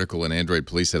out an article in Android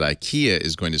Police that IKEA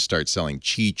is going to start selling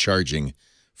Qi charging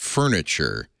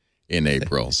furniture in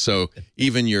April. So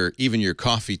even your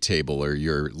coffee table or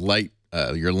your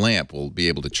lamp will be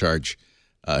able to charge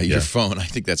your phone. I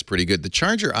think that's pretty good. The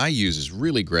charger I use is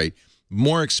really great.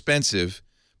 More expensive.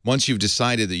 Once you've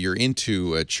decided that you're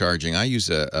into charging, I use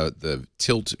the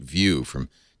Tilt View from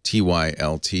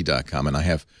TWiT.com, and I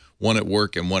have one at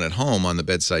work and one at home on the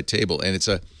bedside table. And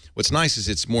what's nice is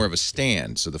it's more of a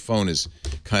stand, so the phone is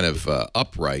kind of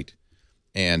upright,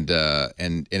 and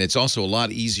it's also a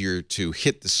lot easier to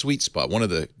hit the sweet spot. One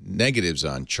of the negatives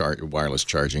on wireless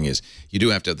charging is you do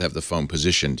have to have the phone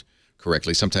positioned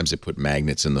correctly. Sometimes they put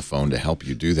magnets in the phone to help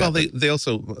you do that. Well, they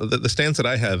also, the stands that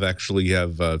I have actually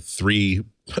have three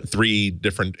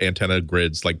different antenna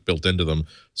grids like built into them,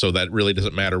 so that really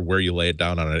doesn't matter where you lay it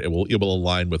down on it. It will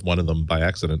align with one of them by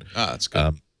accident. Ah, that's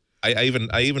good. I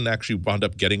even actually wound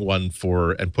up getting one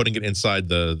and putting it inside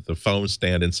the phone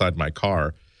stand inside my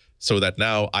car, so that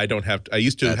now I don't have to. I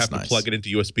used to have to plug it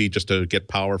into USB just to get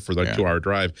power for the 2-hour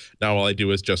drive. Now all I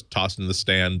do is just toss it in the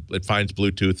stand. It finds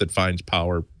Bluetooth. It finds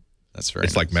power. That's very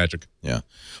It's like magic. Yeah.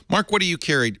 Mark, what do you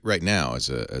carry right now as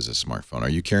a smartphone? Are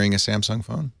you carrying a Samsung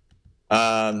phone?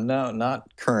 No,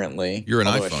 not currently. You're an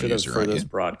iPhone user, for this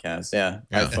broadcast. Yeah,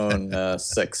 iPhone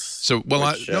 6. So,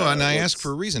 I ask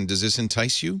for a reason. Does this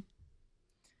entice you?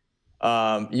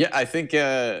 Yeah, I think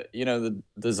the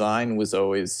design was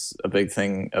always a big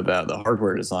thing about the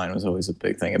hardware design was always a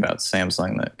big thing about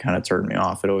Samsung that kind of turned me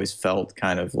off. It always felt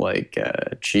kind of like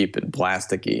cheap and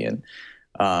plasticky, and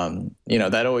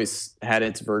that always had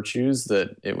its virtues,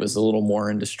 that it was a little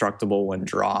more indestructible when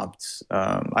dropped.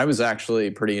 I was actually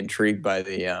pretty intrigued by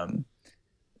the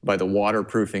the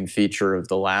waterproofing feature of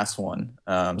the last one.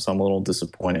 So I'm a little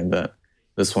disappointed that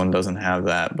this one doesn't have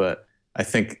that. But I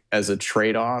think as a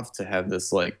trade-off to have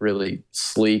this like really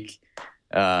sleek,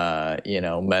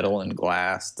 metal and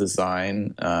glass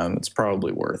design, it's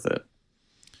probably worth it.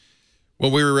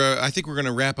 Well, I think we're going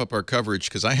to wrap up our coverage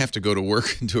because I have to go to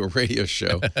work and do a radio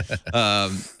show. Are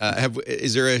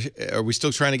we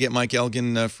still trying to get Mike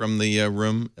Elgin from the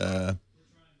room?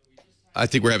 I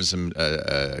think we're having some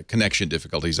connection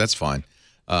difficulties. That's fine.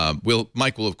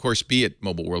 Mike will, of course, be at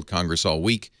Mobile World Congress all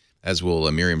week, as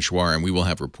will Miriam Schwar, and we will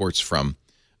have reports from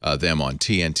them on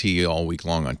TNT all week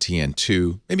long on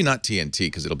TN2. Maybe not TNT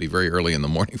because it'll be very early in the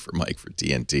morning for Mike for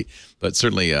TNT, but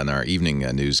certainly on our evening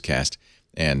newscast,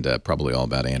 and probably all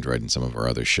about Android and some of our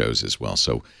other shows as well.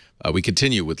 So we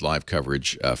continue with live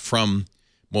coverage from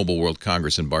Mobile World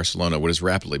Congress in Barcelona, what is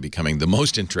rapidly becoming the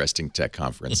most interesting tech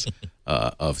conference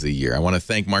of the year. I want to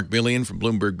thank Mark Milian from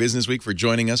Bloomberg Business Week for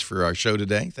joining us for our show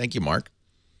today. Thank you, Mark.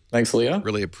 Thanks, Leo.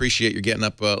 Really appreciate you getting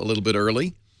up a little bit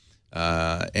early.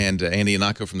 And Andy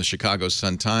Ihnatko from the Chicago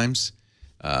Sun-Times.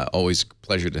 Always a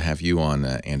pleasure to have you on,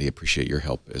 Andy. Appreciate your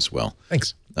help as well.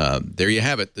 Thanks. There you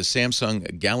have it, the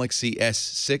Samsung Galaxy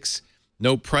S6.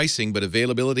 No pricing, but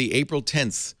availability April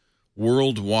 10th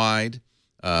worldwide.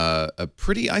 A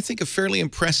fairly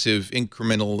impressive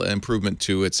incremental improvement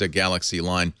to its Galaxy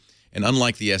line. And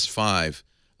unlike the S5,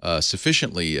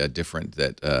 sufficiently different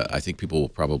that I think people will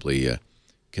probably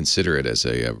consider it as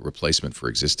a replacement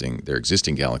for their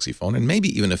existing Galaxy phone. And maybe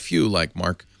even a few, like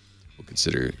Mark, will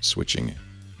consider switching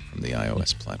from the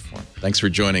iOS platform. Thanks for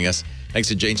joining us. Thanks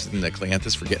to Jason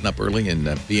Cleanthus for getting up early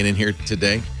and being in here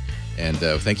today. And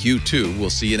thank you, too. We'll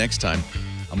see you next time.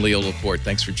 I'm Leo Laporte.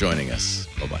 Thanks for joining us.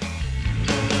 Bye-bye.